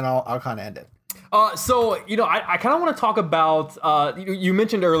go, and then I'll kind of end it. So, you know, I kind of want to talk about, you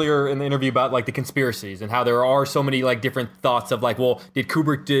mentioned earlier in the interview about like the conspiracies and how there are so many like different thoughts of like, well, did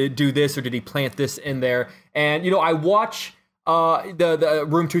Kubrick do this or did he plant this in there? And, you know, I watch the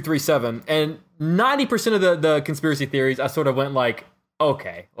Room 237, and 90% of the conspiracy theories, I sort of went like,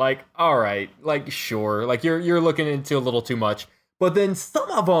 okay, like, all right, like, sure, like you're looking into a little too much. But then some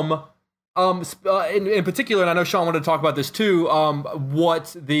of them, in particular, and I know Sean wanted to talk about this too,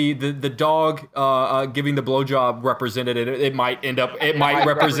 what the dog giving the blowjob represented, it might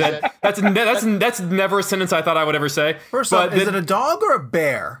represent. That's never a sentence I thought I would ever say. First off, is it a dog or a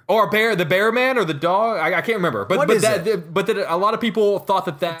bear? Or a bear, the bear man or the dog? I can't remember. But a lot of people thought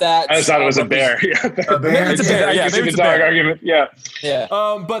that I just thought it was a bear. A bear? It's a bear. Yeah, maybe it's a dog bear. argument. Yeah.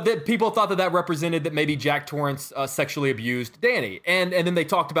 But that people thought that represented that maybe Jack Torrance sexually abused Danny, and then they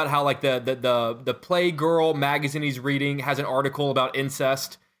talked about how like the Playgirl magazine he's reading has an article about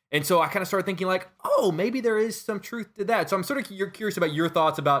incest, and so I kind of started thinking like, oh, maybe there is some truth to that. So I'm sort of curious about your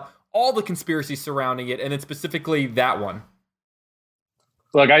thoughts about all the conspiracies surrounding it, and then specifically that one.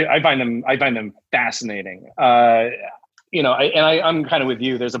 Look, I find them fascinating. You know, I'm kind of with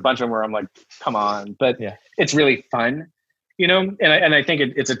you. There's a bunch of them where I'm like, come on, but it's really fun, you know. And I think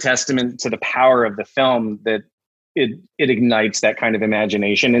it's a testament to the power of the film that it ignites that kind of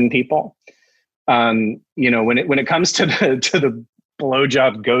imagination in people. You know, when it comes to the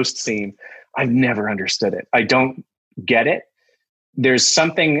blowjob ghost scene, I've never understood it. I don't get it. There's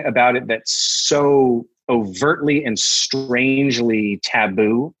something about it that's so overtly and strangely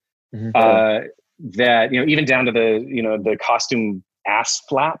taboo, that, you know, even down to the costume ass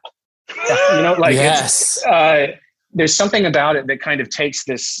flap, you know, like there's something about it that kind of takes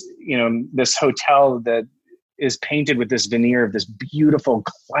this, you know, this hotel that is painted with this veneer of this beautiful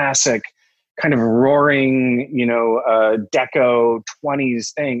classic kind of roaring, you know, deco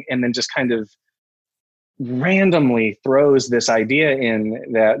 20s thing, and then just kind of randomly throws this idea in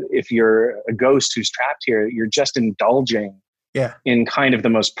that if you're a ghost who's trapped here, you're just indulging in kind of the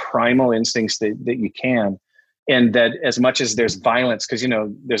most primal instincts that you can. And that as much as there's violence, because, you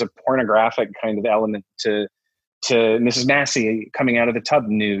know, there's a pornographic kind of element to Mrs. Massey coming out of the tub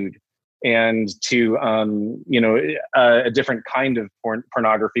nude, and to, you know, a different kind of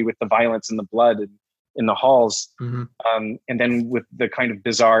pornography with the violence and the blood in the halls. And then with the kind of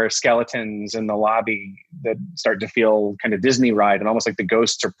bizarre skeletons in the lobby that start to feel kind of Disney ride, and almost like the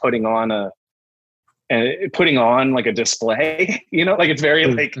ghosts are putting on like a display, you know, like it's very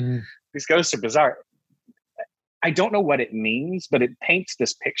like these ghosts are bizarre. I don't know what it means, but it paints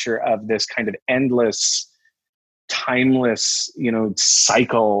this picture of this kind of endless, timeless,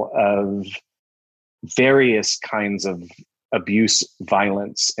 cycle of various kinds of abuse,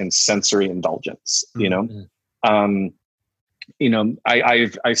 violence, and sensory indulgence. I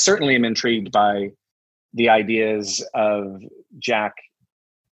certainly am intrigued by the ideas of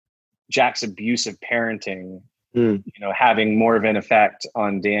Jack's abusive parenting, having more of an effect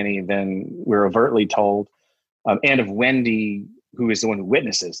on Danny than we're overtly told, and of Wendy, who is the one who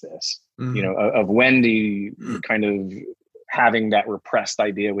witnesses this, of Wendy kind of having that repressed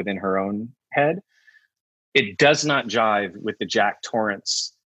idea within her own head. It does not jive with the Jack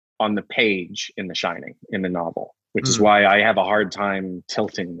Torrance on the page in The Shining, in the novel, which is why I have a hard time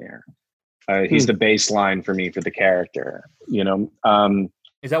tilting there. He's the baseline for me for the character,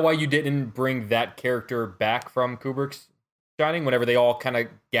 Is that why you didn't bring that character back from Kubrick's Shining whenever they all kind of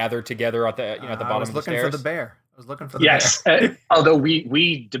gathered together at the at the bottom of the stairs? I was looking for the bear. Although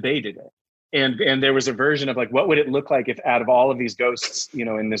we debated it. And there was a version of like, what would it look like if out of all of these ghosts,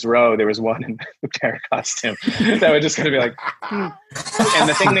 in this row, there was one in the bear costume that would just kind of be like, And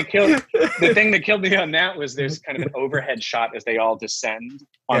the thing that killed me on that was there's kind of an overhead shot as they all descend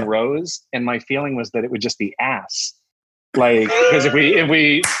on rows. And my feeling was that it would just be ass. Like, because if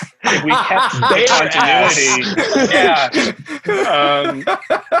we kept the continuity,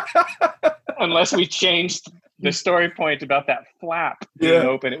 unless we changed the story point about that flap being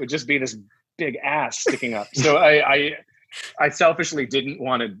open, it would just be this big ass sticking up. So I selfishly didn't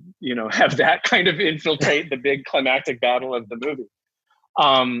want to, have that kind of infiltrate the big climactic battle of the movie.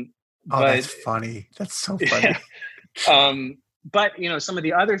 But, that's funny. That's so funny. But some of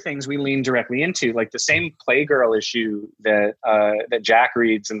the other things we lean directly into, like the same Playgirl issue that Jack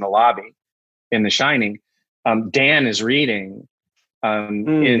reads in the lobby in The Shining, Dan is reading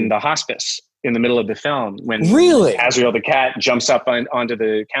in the hospice in the middle of the film when Azrael the cat jumps up onto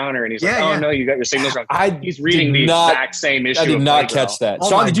the counter and he's like, "Oh no, you got your signals wrong." He's reading the exact same issue. I did not catch that.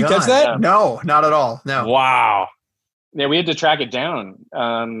 Sean, did you catch that? No, not at all. No. Wow. Yeah, we had to track it down,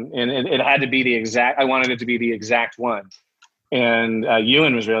 and it had to be the exact. I wanted it to be the exact one. And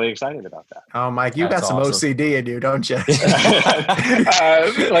Ewan was really excited about that. Oh, Mike, you got some OCD in you, don't you? It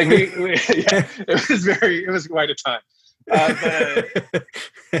was quite a time.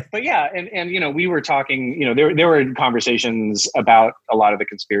 But yeah, and we were talking. There were conversations about a lot of the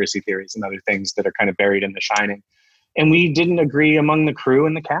conspiracy theories and other things that are kind of buried in The Shining, and we didn't agree among the crew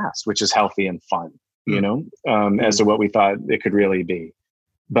and the cast, which is healthy and fun. As to what we thought it could really be.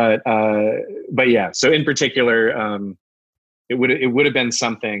 But yeah. So in particular. It would have been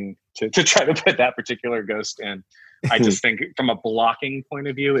something to try to put that particular ghost in. I just think from a blocking point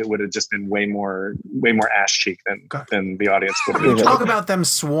of view, it would have just been way more ass cheek than the audience would have. Talk about them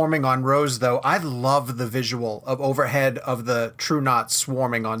swarming on Rose, though. I love the visual of overhead of the True Knot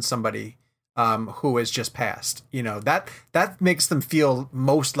swarming on somebody who has just passed. That makes them feel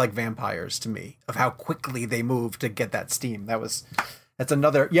most like vampires to me, of how quickly they move to get that steam. That's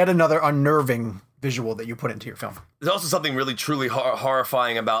yet another unnerving visual that you put into your film. There's also something really truly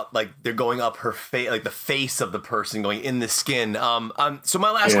horrifying about like they're going up her face, like the face of the person going in the skin. So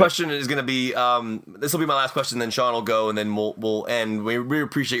my last question is going to be this will be my last question. Then Sean will go, and then we'll end. We really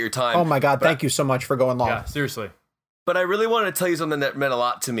appreciate your time. Oh my God, thank you so much for going long. Yeah, seriously. But I really wanted to tell you something that meant a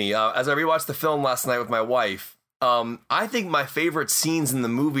lot to me. As I rewatched the film last night with my wife, I think my favorite scenes in the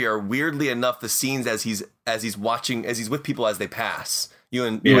movie are weirdly enough the scenes as he's with people as they pass.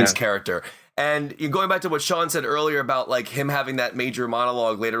 Ewan's character. And you're going back to what Sean said earlier about like him having that major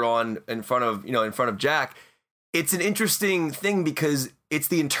monologue later on in front of Jack. It's an interesting thing because it's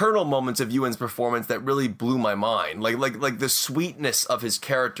the internal moments of Ewan's performance that really blew my mind. Like the sweetness of his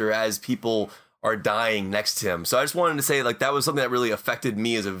character as people are dying next to him. So I just wanted to say like that was something that really affected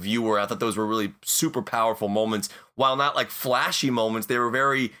me as a viewer. I thought those were really super powerful moments. While not like flashy moments, they were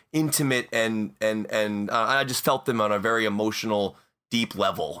very intimate and I just felt them on a very emotional, deep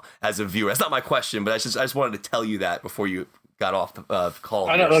level as a viewer. That's not my question, but I just wanted to tell you that before you got off the call.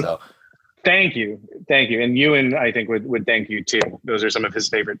 Thank you, and Ewan I think would thank you too. Those are some of his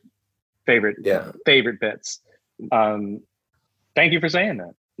favorite bits. Thank you for saying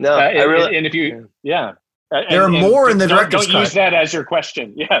that. No, I really. And if you, there are more in the director's cut. Don't use that as your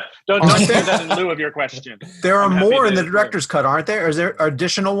question. Yeah, don't use that in lieu of your question. There are more in the director's cut, aren't there? Or is there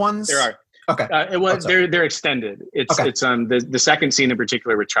additional ones? There are. Okay. They're extended. It's the second scene in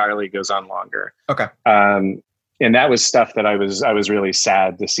particular with Charlie goes on longer. Okay. And that was stuff that I was really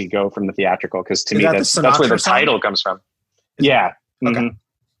sad to see go from the theatrical, because to me that's where the title comes from. Yeah. Okay. Mm-hmm.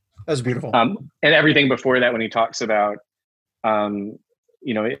 That's beautiful. And everything before that when he talks about how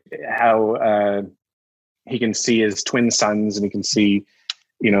he can see his twin sons, and he can see,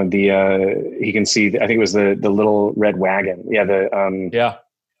 you know, he can see, I think it was the little red wagon. Yeah.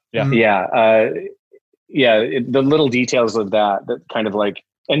 The little details of that kind of like,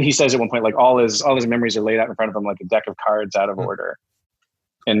 and he says at one point, like all his memories are laid out in front of him, like a deck of cards out of order,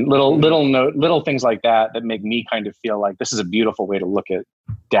 and little things like that make me kind of feel like this is a beautiful way to look at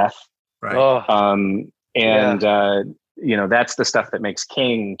death. Right. You know, that's the stuff that makes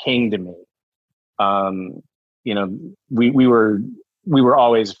King to me. You know, we were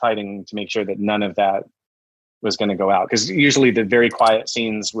always fighting to make sure that none of that was going to go out, because usually the very quiet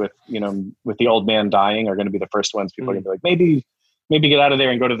scenes with the old man dying are going to be the first ones people are going to be like, maybe get out of there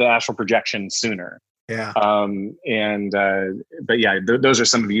and go to the astral projection sooner. Yeah. But yeah, those are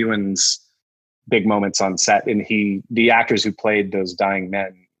some of Ewan's big moments on set, and the actors who played those dying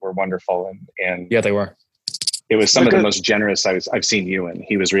men were wonderful, and Yeah, they were. it was some of the most generous I've seen Ewan.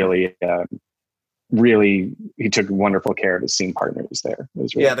 He was really, he took wonderful care of his scene partners there. It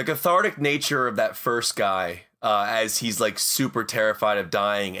was really the cathartic nature of that first guy, as he's like super terrified of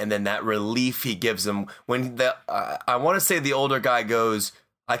dying, and then that relief he gives him when I want to say the older guy goes,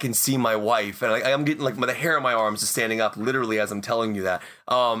 "I can see my wife," and I'm getting like the hair on my arms is standing up literally as I'm telling you that.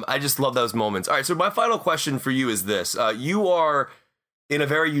 I just love those moments. All right, so my final question for you is this: you are in a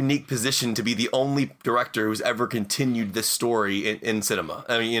very unique position to be the only director who's ever continued this story in cinema.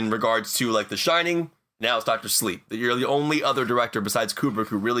 I mean, in regards to like The Shining, now it's Dr. Sleep. You're the only other director besides Kubrick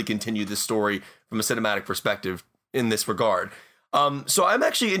who really continued this story from a cinematic perspective in this regard. So I'm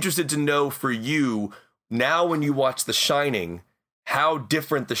actually interested to know for you, now when you watch The Shining, how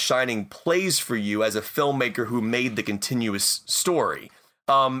different The Shining plays for you as a filmmaker who made the continuous story.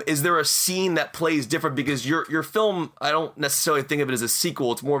 Is there a scene that plays different? Because your film, I don't necessarily think of it as a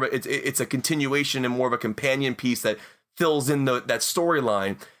sequel. It's more of it's a continuation and more of a companion piece that fills in that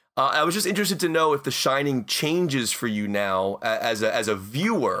storyline. I was just interested to know if The Shining changes for you now as a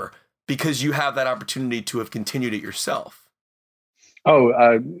viewer, because you have that opportunity to have continued it yourself.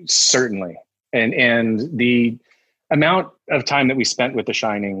 Oh, certainly. And the amount of time that we spent with The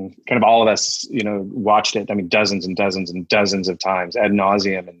Shining, kind of all of us, watched it, I mean, dozens and dozens and dozens of times ad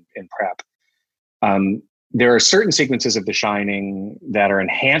nauseum in prep. There are certain sequences of The Shining that are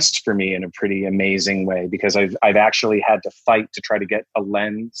enhanced for me in a pretty amazing way, because I've actually had to fight to try to get a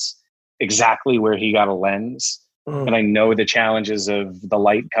lens exactly where he got a lens. And I know the challenges of the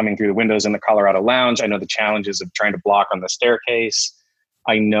light coming through the windows in the Colorado Lounge. I know the challenges of trying to block on the staircase.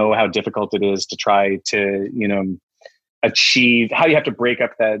 I know how difficult it is to try to, achieve, how you have to break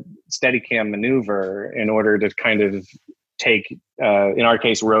up that Steadicam maneuver in order to kind of take, in our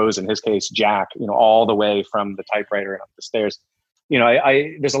case, Rose, in his case, Jack, all the way from the typewriter and up the stairs.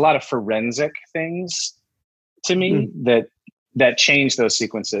 There's a lot of forensic things to me that change those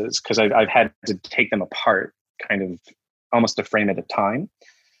sequences, because I've had to take them apart, kind of almost a frame at a time.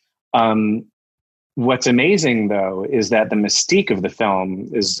 What's amazing, though, is that the mystique of the film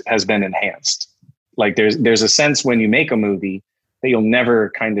has been enhanced. Like there's a sense when you make a movie that you'll never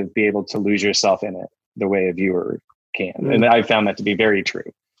kind of be able to lose yourself in it the way a viewer can. And I found that to be very true.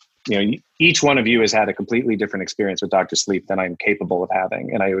 Each one of you has had a completely different experience with Dr. Sleep than I'm capable of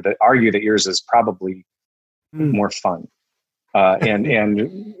having. And I would argue that yours is probably more fun. And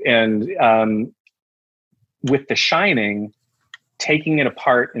with The Shining, taking it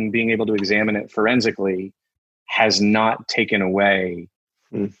apart and being able to examine it forensically has not taken away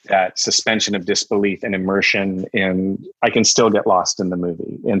that suspension of disbelief and immersion, and I can still get lost in the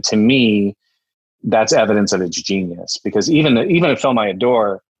movie. And to me, that's evidence of its genius, because even a film I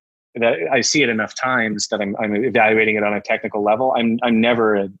adore, that I see it enough times that I'm evaluating it on a technical level. I'm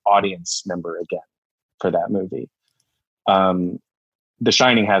never an audience member again for that movie. The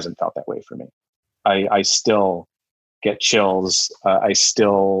Shining hasn't felt that way for me. I still get chills. I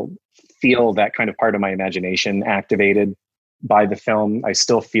still feel that kind of part of my imagination activated by the film. I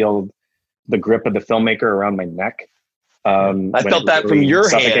still feel the grip of the filmmaker around my neck. I felt that from your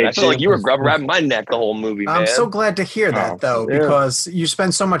hand. I felt like you were grabbing my neck the whole movie, man. I'm so glad to hear that, though, because you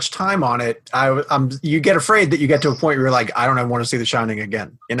spend so much time on it. You get afraid that you get to a point where you're like, I don't ever want to see The Shining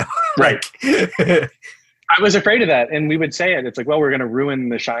again. Right. I was afraid of that, and we would say it. It's like, well, we're going to ruin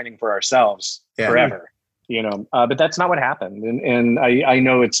The Shining for ourselves forever, But that's not what happened, and I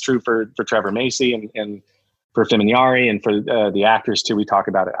know it's true for Trevor Macy and for Fimignari and for the actors too. We talk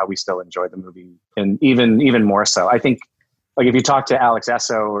about it, how we still enjoy the movie, and even more so. I think, like, if you talk to Alex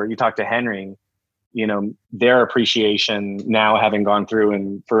Esso or you talk to Henry, their appreciation now, having gone through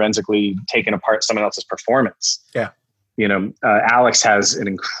and forensically taken apart someone else's performance. Yeah. Alex has an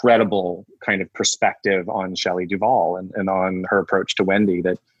incredible kind of perspective on Shelley Duvall and on her approach to Wendy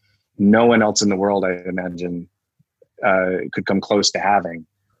that no one else in the world, I imagine, could come close to having.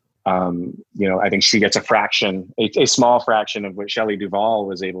 I think she gets a small fraction of what Shelley Duvall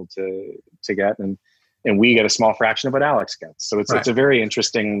was able to get, and we get a small fraction of what Alex gets. So it's a very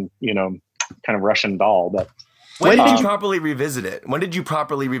interesting, kind of Russian doll. But when did you properly revisit it? When did you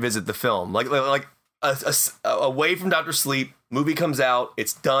properly revisit the film? Like away from Dr. Sleep, movie comes out,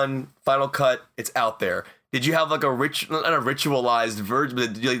 it's done, final cut, it's out there. Did you have like not a ritualized version,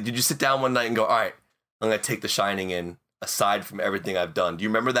 but did you sit down one night and go, all right, I'm going to take The Shining in, aside from everything I've done? Do you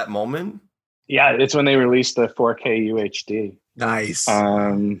remember that moment? Yeah, it's when they released the 4K UHD. Nice.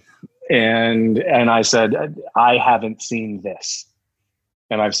 And I said, I haven't seen this.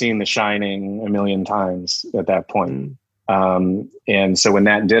 And I've seen The Shining a million times at that point. And so when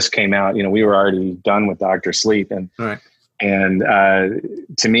that disc came out, we were already done with Dr. Sleep. And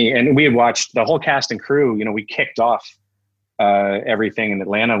to me, and we had watched the whole cast and crew, we kicked off everything in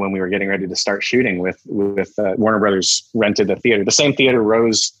Atlanta when we were getting ready to start shooting with Warner Brothers rented the theater, the same theater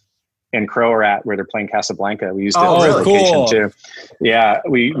Rose and Crow are at, where they're playing Casablanca. We used it as a location too. Yeah,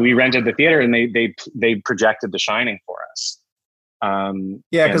 we rented the theater and they projected The Shining for us.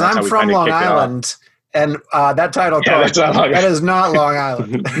 Because I'm from Long Island, and that title card, that is not Long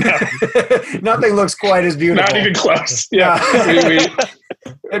Island. Nothing looks quite as beautiful. Not even close. Yeah.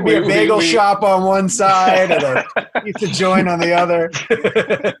 It'd be a bagel shop on one side and a pizza joint on the other.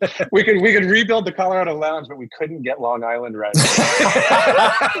 We could rebuild the Colorado Lounge, but we couldn't get Long Island right.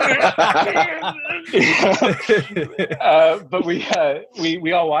 But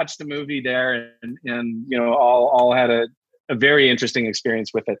we all watched the movie there, and all had a very interesting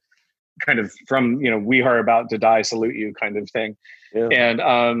experience with it. Kind of from we are about to die, salute you kind of thing.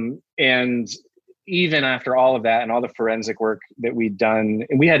 Yeah. And even after all of that and all the forensic work that we'd done,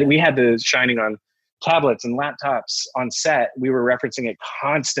 and we had The Shining on tablets and laptops on set. We were referencing it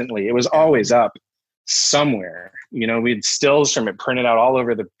constantly. It was always up somewhere. We'd stills from it printed out all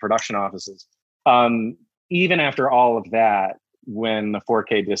over the production offices. Even after all of that, when the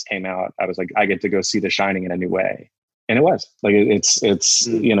 4K disc came out, I was like, I get to go see The Shining in a new way. And it was like, it's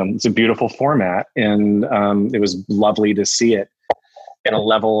a beautiful format, and it was lovely to see it in a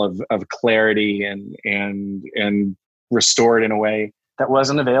level of clarity and restored in a way that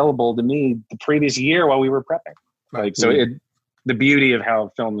wasn't available to me the previous year while we were prepping. The beauty of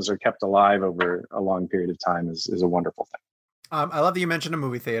how films are kept alive over a long period of time is a wonderful thing. I love that you mentioned a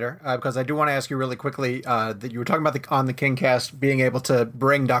movie theater, because I do want to ask you really quickly that you were talking about on the Kingcast being able to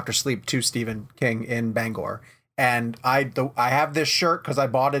bring Dr. Sleep to Stephen King in Bangor. And I have this shirt because I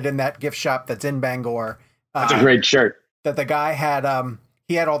bought it in that gift shop that's in Bangor. That's a great shirt. That the guy had.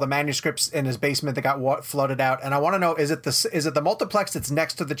 He had all the manuscripts in his basement that got flooded out. And I want to know, is it the multiplex that's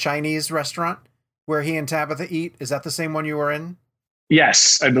next to the Chinese restaurant where he and Tabitha eat? Is that the same one you were in?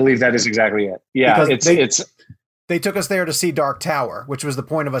 Yes, I believe that is exactly it. Yeah, they took us there to see Dark Tower, which was the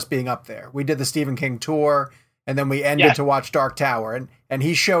point of us being up there. We did the Stephen King tour, and then we ended to watch Dark Tower, and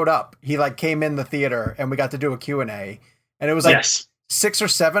he showed up. He came in the theater, and we got to do a Q&A, and it was 6 or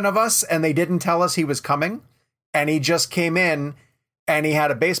 7 of us, and they didn't tell us he was coming, and he just came in, and he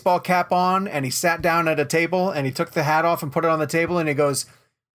had a baseball cap on, and he sat down at a table, and he took the hat off and put it on the table, and he goes,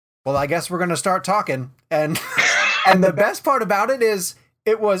 well, I guess we're going to start talking. And and the best part about it is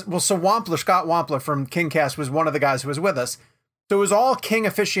so Scott Wampler from Kingcast was one of the guys who was with us. So it was all King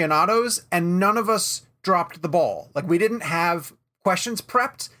aficionados, and none of us dropped the ball. Like, we didn't have questions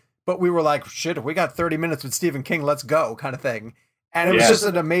prepped, but we were like, shit, if we got 30 minutes with Stephen King, let's go, kind of thing. And it was just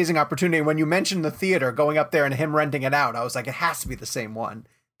an amazing opportunity. When you mentioned the theater, going up there and him renting it out, I was like, it has to be the same one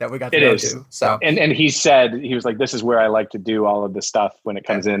that we got to go to. So, and he said, he was like, this is where I like to do all of the stuff when it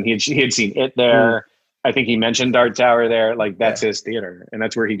comes in. He had seen it there. I think he mentioned Dark Tower there. Like, that's his theater. And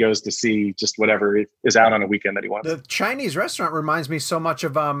that's where he goes to see just whatever is out on a weekend that he wants. The Chinese restaurant reminds me so much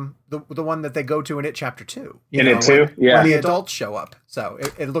of the one that they go to in It Chapter 2. It too? When the adults show up. So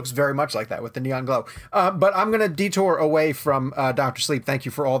it looks very much like that with the neon glow. But I'm going to detour away from Dr. Sleep. Thank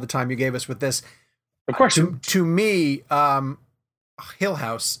you for all the time you gave us with this. Of course. To me, Hill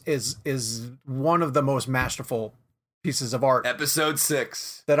House is one of the most masterful pieces of art. Episode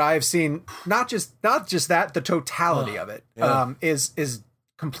 6 that I've seen. Not just that, the totality of it is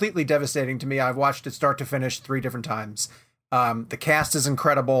completely devastating to me. I've watched it start to finish 3 different times. The cast is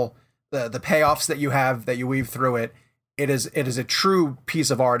incredible. The payoffs that you weave through it. It is a true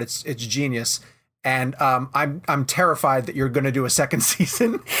piece of art. It's genius. And I'm terrified that you're going to do a second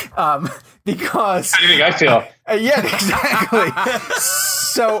season because how do you think I feel? Yeah, exactly.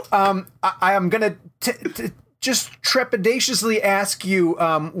 So I am going to just trepidatiously ask you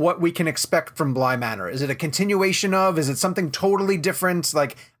what we can expect from Bly Manor. Is it a continuation of? Is it something totally different?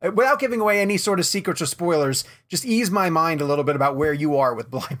 Like, without giving away any sort of secrets or spoilers, just ease my mind a little bit about where you are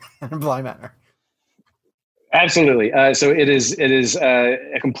with Bly Manor. Absolutely. So it is a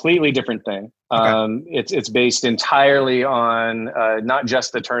completely different thing. Okay. It's based entirely on not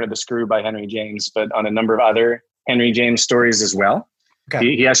just The Turn of the Screw by Henry James, but on a number of other Henry James stories as well.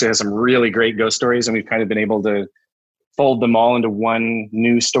 Okay. He actually has some really great ghost stories, and we've kind of been able to fold them all into one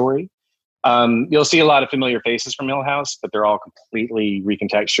new story. You'll see a lot of familiar faces from Hill House, but they're all completely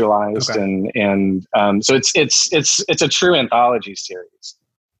recontextualized, and so it's a true anthology series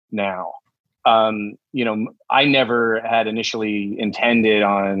now. I never had initially intended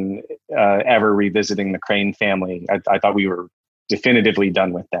on ever revisiting the Crane family. I thought we were definitively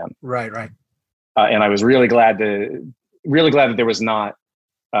done with them. Right. And I was really glad that there was not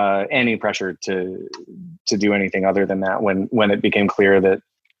any pressure to do anything other than that when it became clear that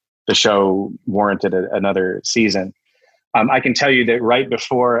the show warranted another season. I can tell you that right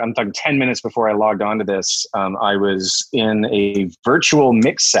before, I'm talking 10 minutes before I logged onto this, I was in a virtual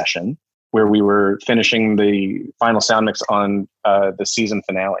mix session where we were finishing the final sound mix on the season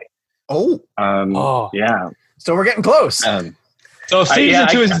finale. Yeah. So we're getting close. So if season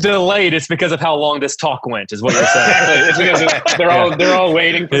 2 is delayed, it's because of how long this talk went, is what you're saying. It's because they're all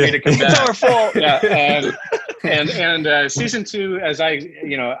waiting for me to come back. It's our fault. Yeah, and season 2, as I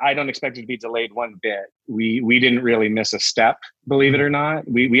don't expect it to be delayed one bit. We didn't really miss a step, believe it or not.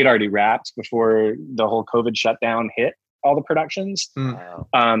 We had already wrapped before the whole COVID shutdown hit all the productions. Wow.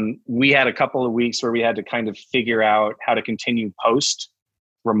 We had a couple of weeks where we had to kind of figure out how to continue post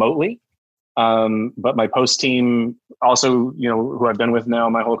remotely. But my post team also, who I've been with now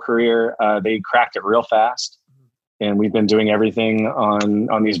my whole career, they cracked it real fast. And we've been doing everything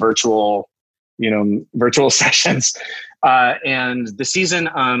on these virtual sessions. And the season,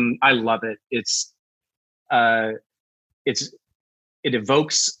 I love it. It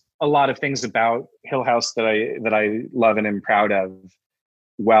evokes a lot of things about Hill House that I love and am proud of,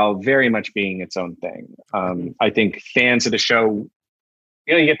 while very much being its own thing. I think fans of the show,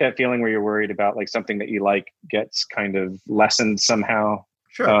 you get that feeling where you're worried about like something that you like gets kind of lessened somehow.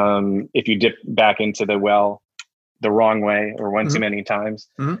 Sure. If you dip back into the well the wrong way or one too many times,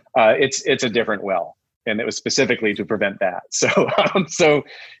 it's a different well, and it was specifically to prevent that. So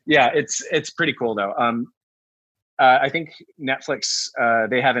yeah, it's pretty cool though. I think Netflix,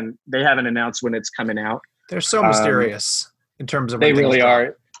 they haven't announced when it's coming out. They're so mysterious in terms of they really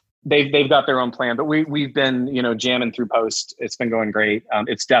are. They've got their own plan, but we've been jamming through post. It's been going great.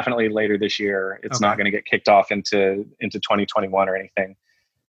 It's definitely later this year. It's not going to get kicked off into 2021 or anything.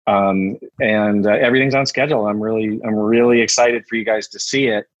 And everything's on schedule. I'm really excited for you guys to see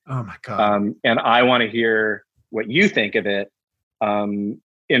it. Oh my God. And I want to hear what you think of it.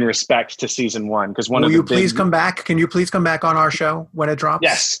 In respect to season 1, because Will you please come back? Can you please come back on our show when it drops?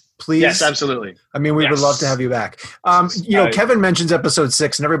 Yes, please. Yes, absolutely. I mean, we would love to have you back. Kevin mentions episode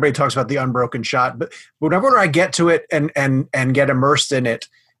 6, and everybody talks about the unbroken shot. But whenever I get to it and get immersed in it,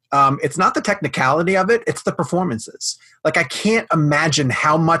 it's not the technicality of it; it's the performances. Like, I can't imagine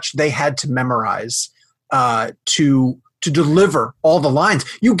how much they had to memorize to deliver all the lines.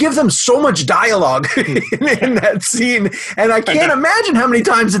 You give them so much dialogue in that scene, and I can't imagine how many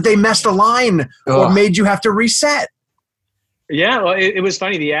times that they messed a line or made you have to reset. Yeah, well, it was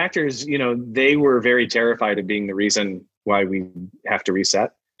funny. The actors, they were very terrified of being the reason why we have to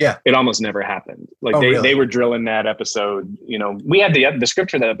reset. Yeah, it almost never happened. Like they were drilling that episode. We had the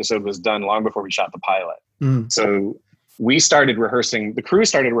script for that episode was done long before we shot the pilot. So we started rehearsing. The crew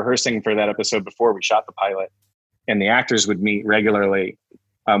started rehearsing for that episode before we shot the pilot. And the actors would meet regularly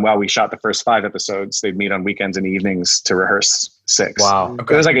while we shot the first 5 episodes. They'd meet on weekends and evenings to rehearse 6. Wow.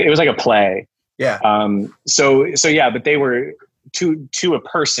 Okay. It was like a play. Yeah. So yeah, but they were to a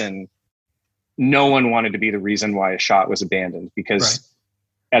person, no one wanted to be the reason why a shot was abandoned, because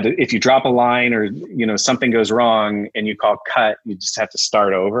if you drop a line or something goes wrong and you call cut, you just have to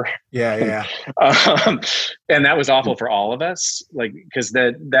start over. Yeah. And that was awful for all of us, like, because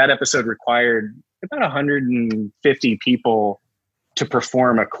that episode required about 150 people to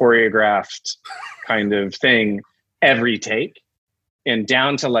perform a choreographed kind of thing every take, and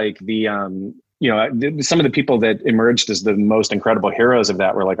down to like the some of the people that emerged as the most incredible heroes of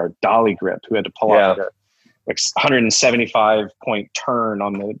that were like our dolly grip, who had to pull out a 175 point turn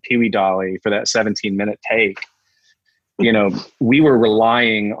on the Pee Wee dolly for that 17-minute take. We were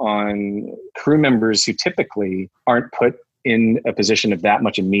relying on crew members who typically aren't put in a position of that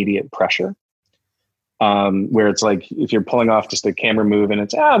much immediate pressure. where it's like if you're pulling off just a camera move and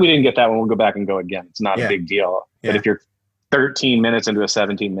it's we didn't get that one, we'll go back and go again. It's not a big deal. But if you're 13 minutes into a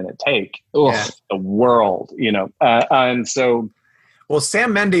 17-minute take, the world, and so. Well,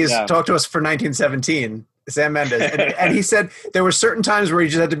 Sam Mendes talked to us for 1917. Sam Mendes, and he said there were certain times where you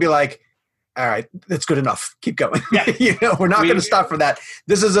just had to be like, all right, that's good enough. Keep going. Yeah. We're not going to stop for that.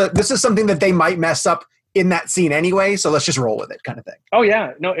 This is something that they might mess up in that scene anyway, so let's just roll with it, kind of thing. Oh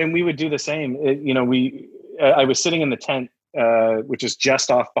yeah, no, and we would do the same. I was sitting in the tent, which is just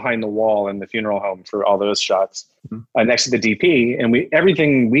off behind the wall in the funeral home for all those shots, next to the DP, and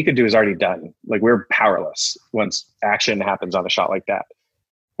everything we could do is already done. Like we're powerless once action happens on a shot like that.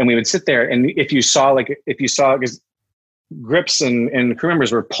 And we would sit there, and if you saw, because grips and crew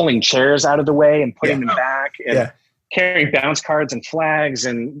members were pulling chairs out of the way and putting them back, and carrying bounce cards and flags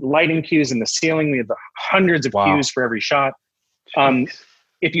and lighting cues in the ceiling. We had hundreds of cues for every shot.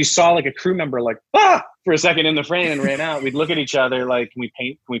 If you saw like a crew member for a second in the frame and ran out, we'd look at each other like, can we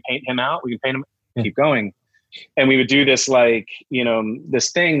paint him out? We can paint him. Keep going. And we would do this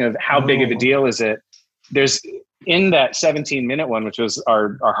this thing of how big of a deal is it? There's in that 17-minute one, which was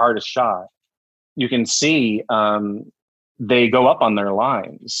our hardest shot, you can see they go up on their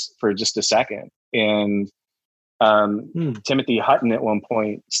lines for just a second. And Timothy Hutton at one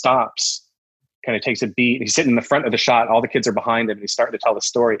point stops, kind of takes a beat. He's sitting in the front of the shot. All the kids are behind him. And he's starting to tell the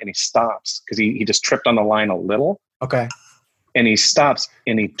story, and he stops because he just tripped on the line a little. Okay. And he stops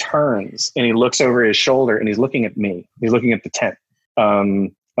and he turns and he looks over his shoulder and he's looking at me. He's looking at the tent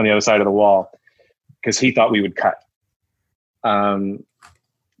on the other side of the wall because he thought we would cut. And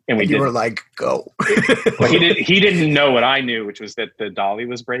we were like, go. Well, he didn't know what I knew, which was that the dolly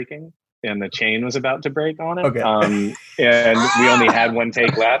was breaking and the chain was about to break on it. Okay. And we only had one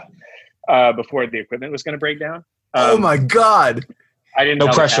take left before the equipment was going to break down. Oh my God. I didn't know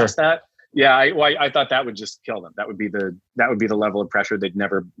pressure. That. Yeah. I thought that would just kill them. That would be the level of pressure they'd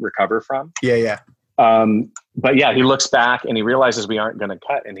never recover from. Yeah. But yeah, he looks back and he realizes we aren't going to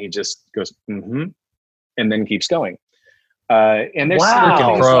cut, and he just goes, and then keeps going. And there's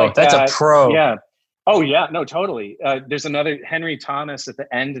pro. Like that's that. A pro. Yeah. Oh yeah, no, totally. There's another Henry Thomas at the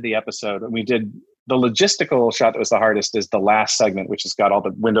end of the episode, and we did the logistical shot that was the hardest is the last segment, which has got all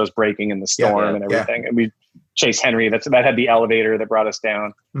the windows breaking and the storm and everything. And we chased Henry. That had the elevator that brought us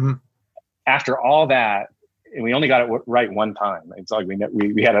down. Mm-hmm. After all that, and we only got it right one time. It's like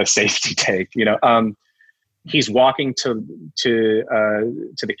we had a safety take. He's walking to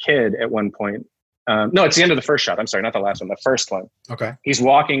the kid at one point. No, it's the end of the first shot. I'm sorry, not the last one. The first one. Okay. He's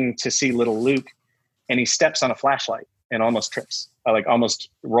walking to see little Luke, and he steps on a flashlight and almost trips. Almost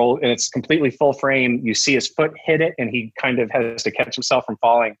roll, and it's completely full frame. You see his foot hit it, and he kind of has to catch himself from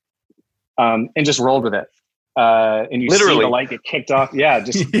falling, and just rolled with it. And you see the light get kicked off. Yeah,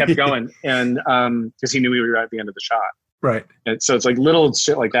 just kept going, and because he knew we were at the end of the shot. Right. And so it's like little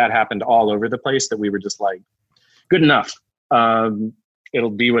shit like that happened all over the place that we were just like, good enough. It'll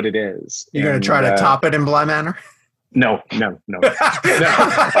be what it is. You're going to try to top it in Bly Manor? No. I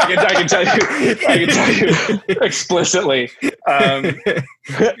can tell you explicitly.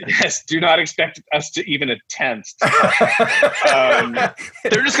 Yes, do not expect us to even attempt. They're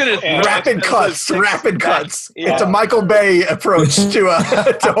just going to rapid cuts. Yeah. It's a Michael Bay approach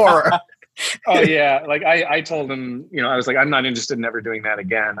to horror. Oh yeah, I told him, I was like, I'm not interested in ever doing that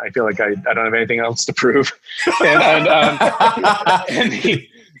again. I feel like I don't have anything else to prove. And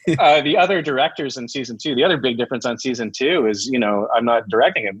the other directors in season 2, the other big difference on season 2 is, I'm not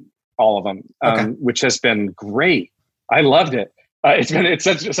directing all of them, which has been great. I loved it. It's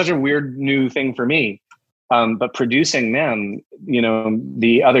such a weird new thing for me. But producing them,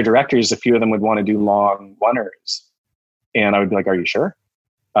 the other directors, a few of them would want to do long one-ers, and I would be like, "Are you sure?"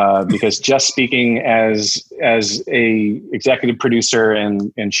 Because just speaking as a executive producer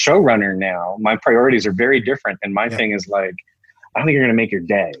and showrunner now, my priorities are very different, and my thing is like, I don't think you're going to make your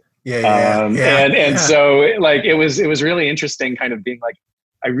day. So it was really interesting, kind of being like,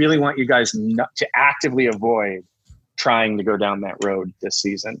 I really want you guys not to actively avoid trying to go down that road this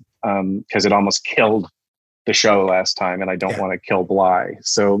season, because it almost killed the show last time, and I don't want to kill Bly.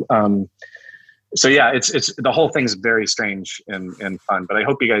 So yeah, it's the whole thing's very strange and fun, but I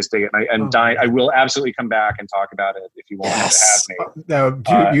hope you guys dig it. I will absolutely come back and talk about it if you want to have me. No,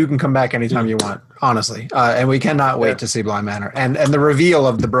 you can come back anytime you want, honestly. And we cannot wait to see Bly Manor. And the reveal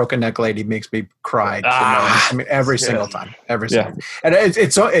of the broken neck lady makes me cry. Every single time. And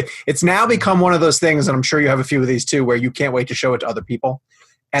it's now become one of those things, and I'm sure you have a few of these too, where you can't wait to show it to other people.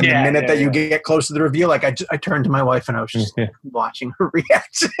 And the minute that you get close to the reveal, like I turned to my wife and I was just watching her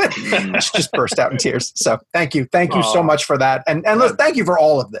reaction. She just burst out in tears. So thank you so much for that. And look, thank you for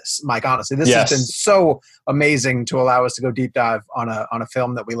all of this, Mike. Honestly, this has been so amazing to allow us to go deep dive on a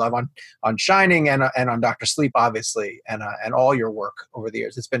film that we love, on Shining and on Dr. Sleep, obviously, and all your work over the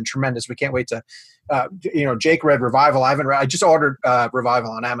years. It's been tremendous. We can't wait to. Jake read Revival. I just ordered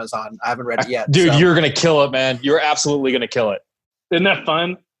Revival on Amazon. I haven't read it yet. Dude, you're gonna kill it, man. You're absolutely gonna kill it. Isn't that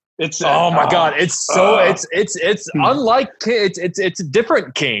fun? It's oh my god! It's so it's unlike it's a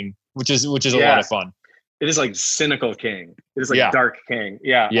different King, which is a lot of fun. It is like cynical King. It is like dark King.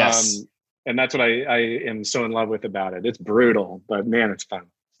 Yeah. Yes. And that's what I am so in love with about it. It's brutal, but man, it's fun.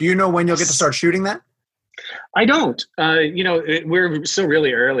 Do you know when you'll get to start shooting that? I don't. We're still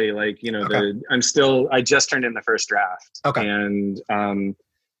really early. Like, I just turned in the first draft. Okay. And am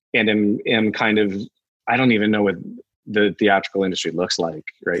kind of, I don't even know what the theatrical industry looks like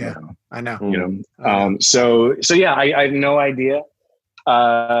now. I know. So I have no idea.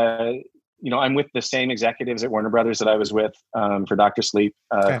 I'm with the same executives at Warner Brothers that I was with for Dr. Sleep,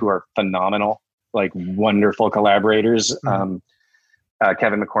 who are phenomenal, like wonderful collaborators. Mm-hmm.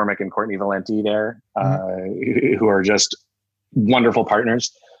 Kevin McCormick and Courtney Valenti there, who are just wonderful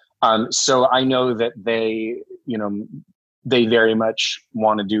partners. So I know that they very much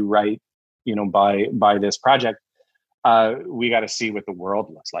want to do right, by this project. We got to see what the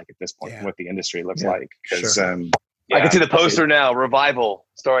world looks like at this point, what the industry looks like. Because I can see the poster now, Revival,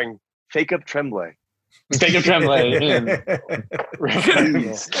 starring Jacob Tremblay. Jacob Tremblay.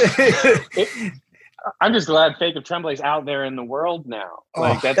 I'm just glad Jacob Tremblay's out there in the world now.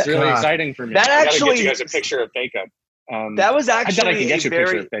 That's really exciting for me. That I actually, gotta get you guys a picture of Jacob. That was actually I can get you a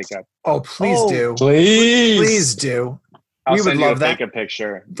picture of Jacob. Oh, please do. Please do. We would love that. Take a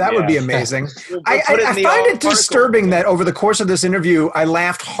picture. That would be amazing. I find it disturbing that over the course of this interview, I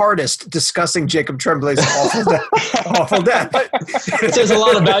laughed hardest discussing Jacob Tremblay's awful death. It says a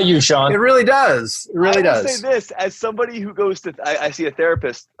lot about you, Sean. It really does. It really does. I will say this, as somebody who goes to, I see a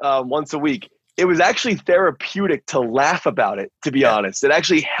therapist once a week. It was actually therapeutic to laugh about it, to be honest. It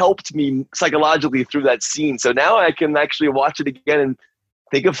actually helped me psychologically through that scene. So now I can actually watch it again and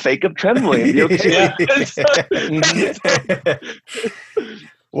think of Jacob Tremblay and be okay with it.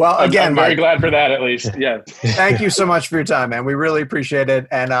 Well, again, I'm very glad for that, at least. Yeah. Thank you so much for your time, man. We really appreciate it,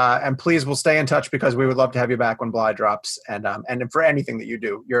 and please, we'll stay in touch because we would love to have you back when Bly drops, and for anything that you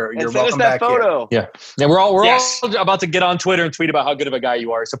do, you're welcome back photo. Here. Yeah. We're all about to get on Twitter and tweet about how good of a guy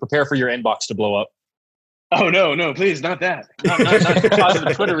you are. So prepare for your inbox to blow up. Oh no, please, not that. Not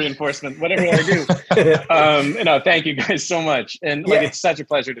positive Twitter reinforcement. Whatever I do. Thank you guys so much, and it's such a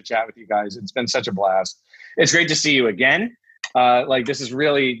pleasure to chat with you guys. It's been such a blast. It's great to see you again. This is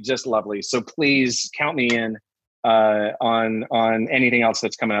really just lovely. So please count me in on anything else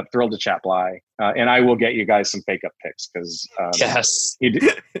that's coming up. Thrilled to chat, Bly, and I will get you guys some fake up pics because yes,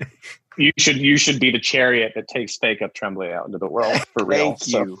 you should be the chariot that takes fake up Tremblay out into the world for real.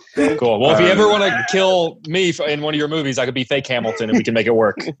 Thank you. Cool. Well, if you ever want to kill me in one of your movies, I could be fake Hamilton and we can make it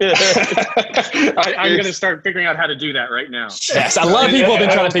work. I'm going to start figuring out how to do that right now. Yes, a lot of people have been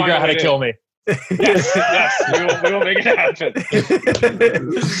trying to figure out how to kill me. Yes, we will make it happen.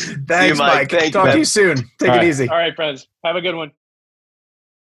 Thanks, Mike. Talk to you soon. Take it easy. All right, friends. Have a good one.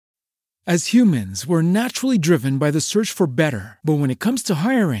 As humans, we're naturally driven by the search for better. But when it comes to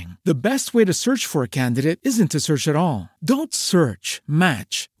hiring, the best way to search for a candidate isn't to search at all. Don't search,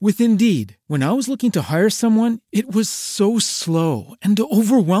 match with Indeed. When I was looking to hire someone, it was so slow and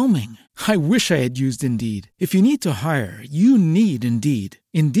overwhelming. I wish I had used Indeed. If you need to hire, you need Indeed.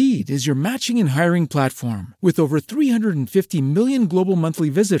 Indeed is your matching and hiring platform with over 350 million global monthly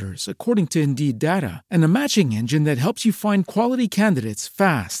visitors, according to Indeed data, and a matching engine that helps you find quality candidates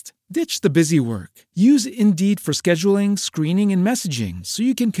fast. Ditch the busy work. Use Indeed for scheduling, screening, and messaging so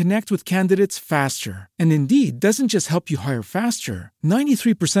you can connect with candidates faster. And Indeed doesn't just help you hire faster.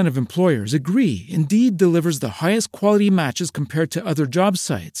 93% of employers agree Indeed delivers the highest quality matches compared to other job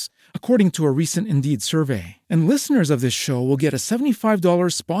sites, according to a recent Indeed survey. And listeners of this show will get a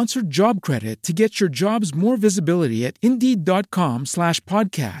 $75 sponsored job credit to get your jobs more visibility at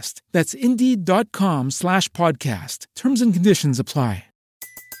Indeed.com/podcast. That's Indeed.com/podcast. Terms and conditions apply.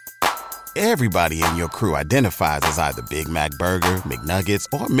 Everybody in your crew identifies as either Big Mac Burger, McNuggets,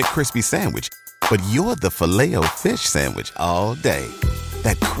 or McCrispy Sandwich. But you're the Filet-O-Fish Sandwich all day.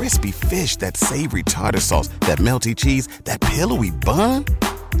 That crispy fish, that savory tartar sauce, that melty cheese, that pillowy bun.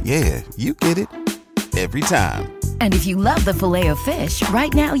 Yeah, you get it. Every time. And if you love the Filet-O-Fish,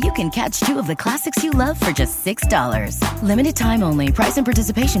 right now you can catch two of the classics you love for just $6. Limited time only. Price and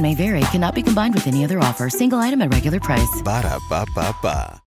participation may vary. Cannot be combined with any other offer. Single item at regular price. Ba-da-ba-ba-ba.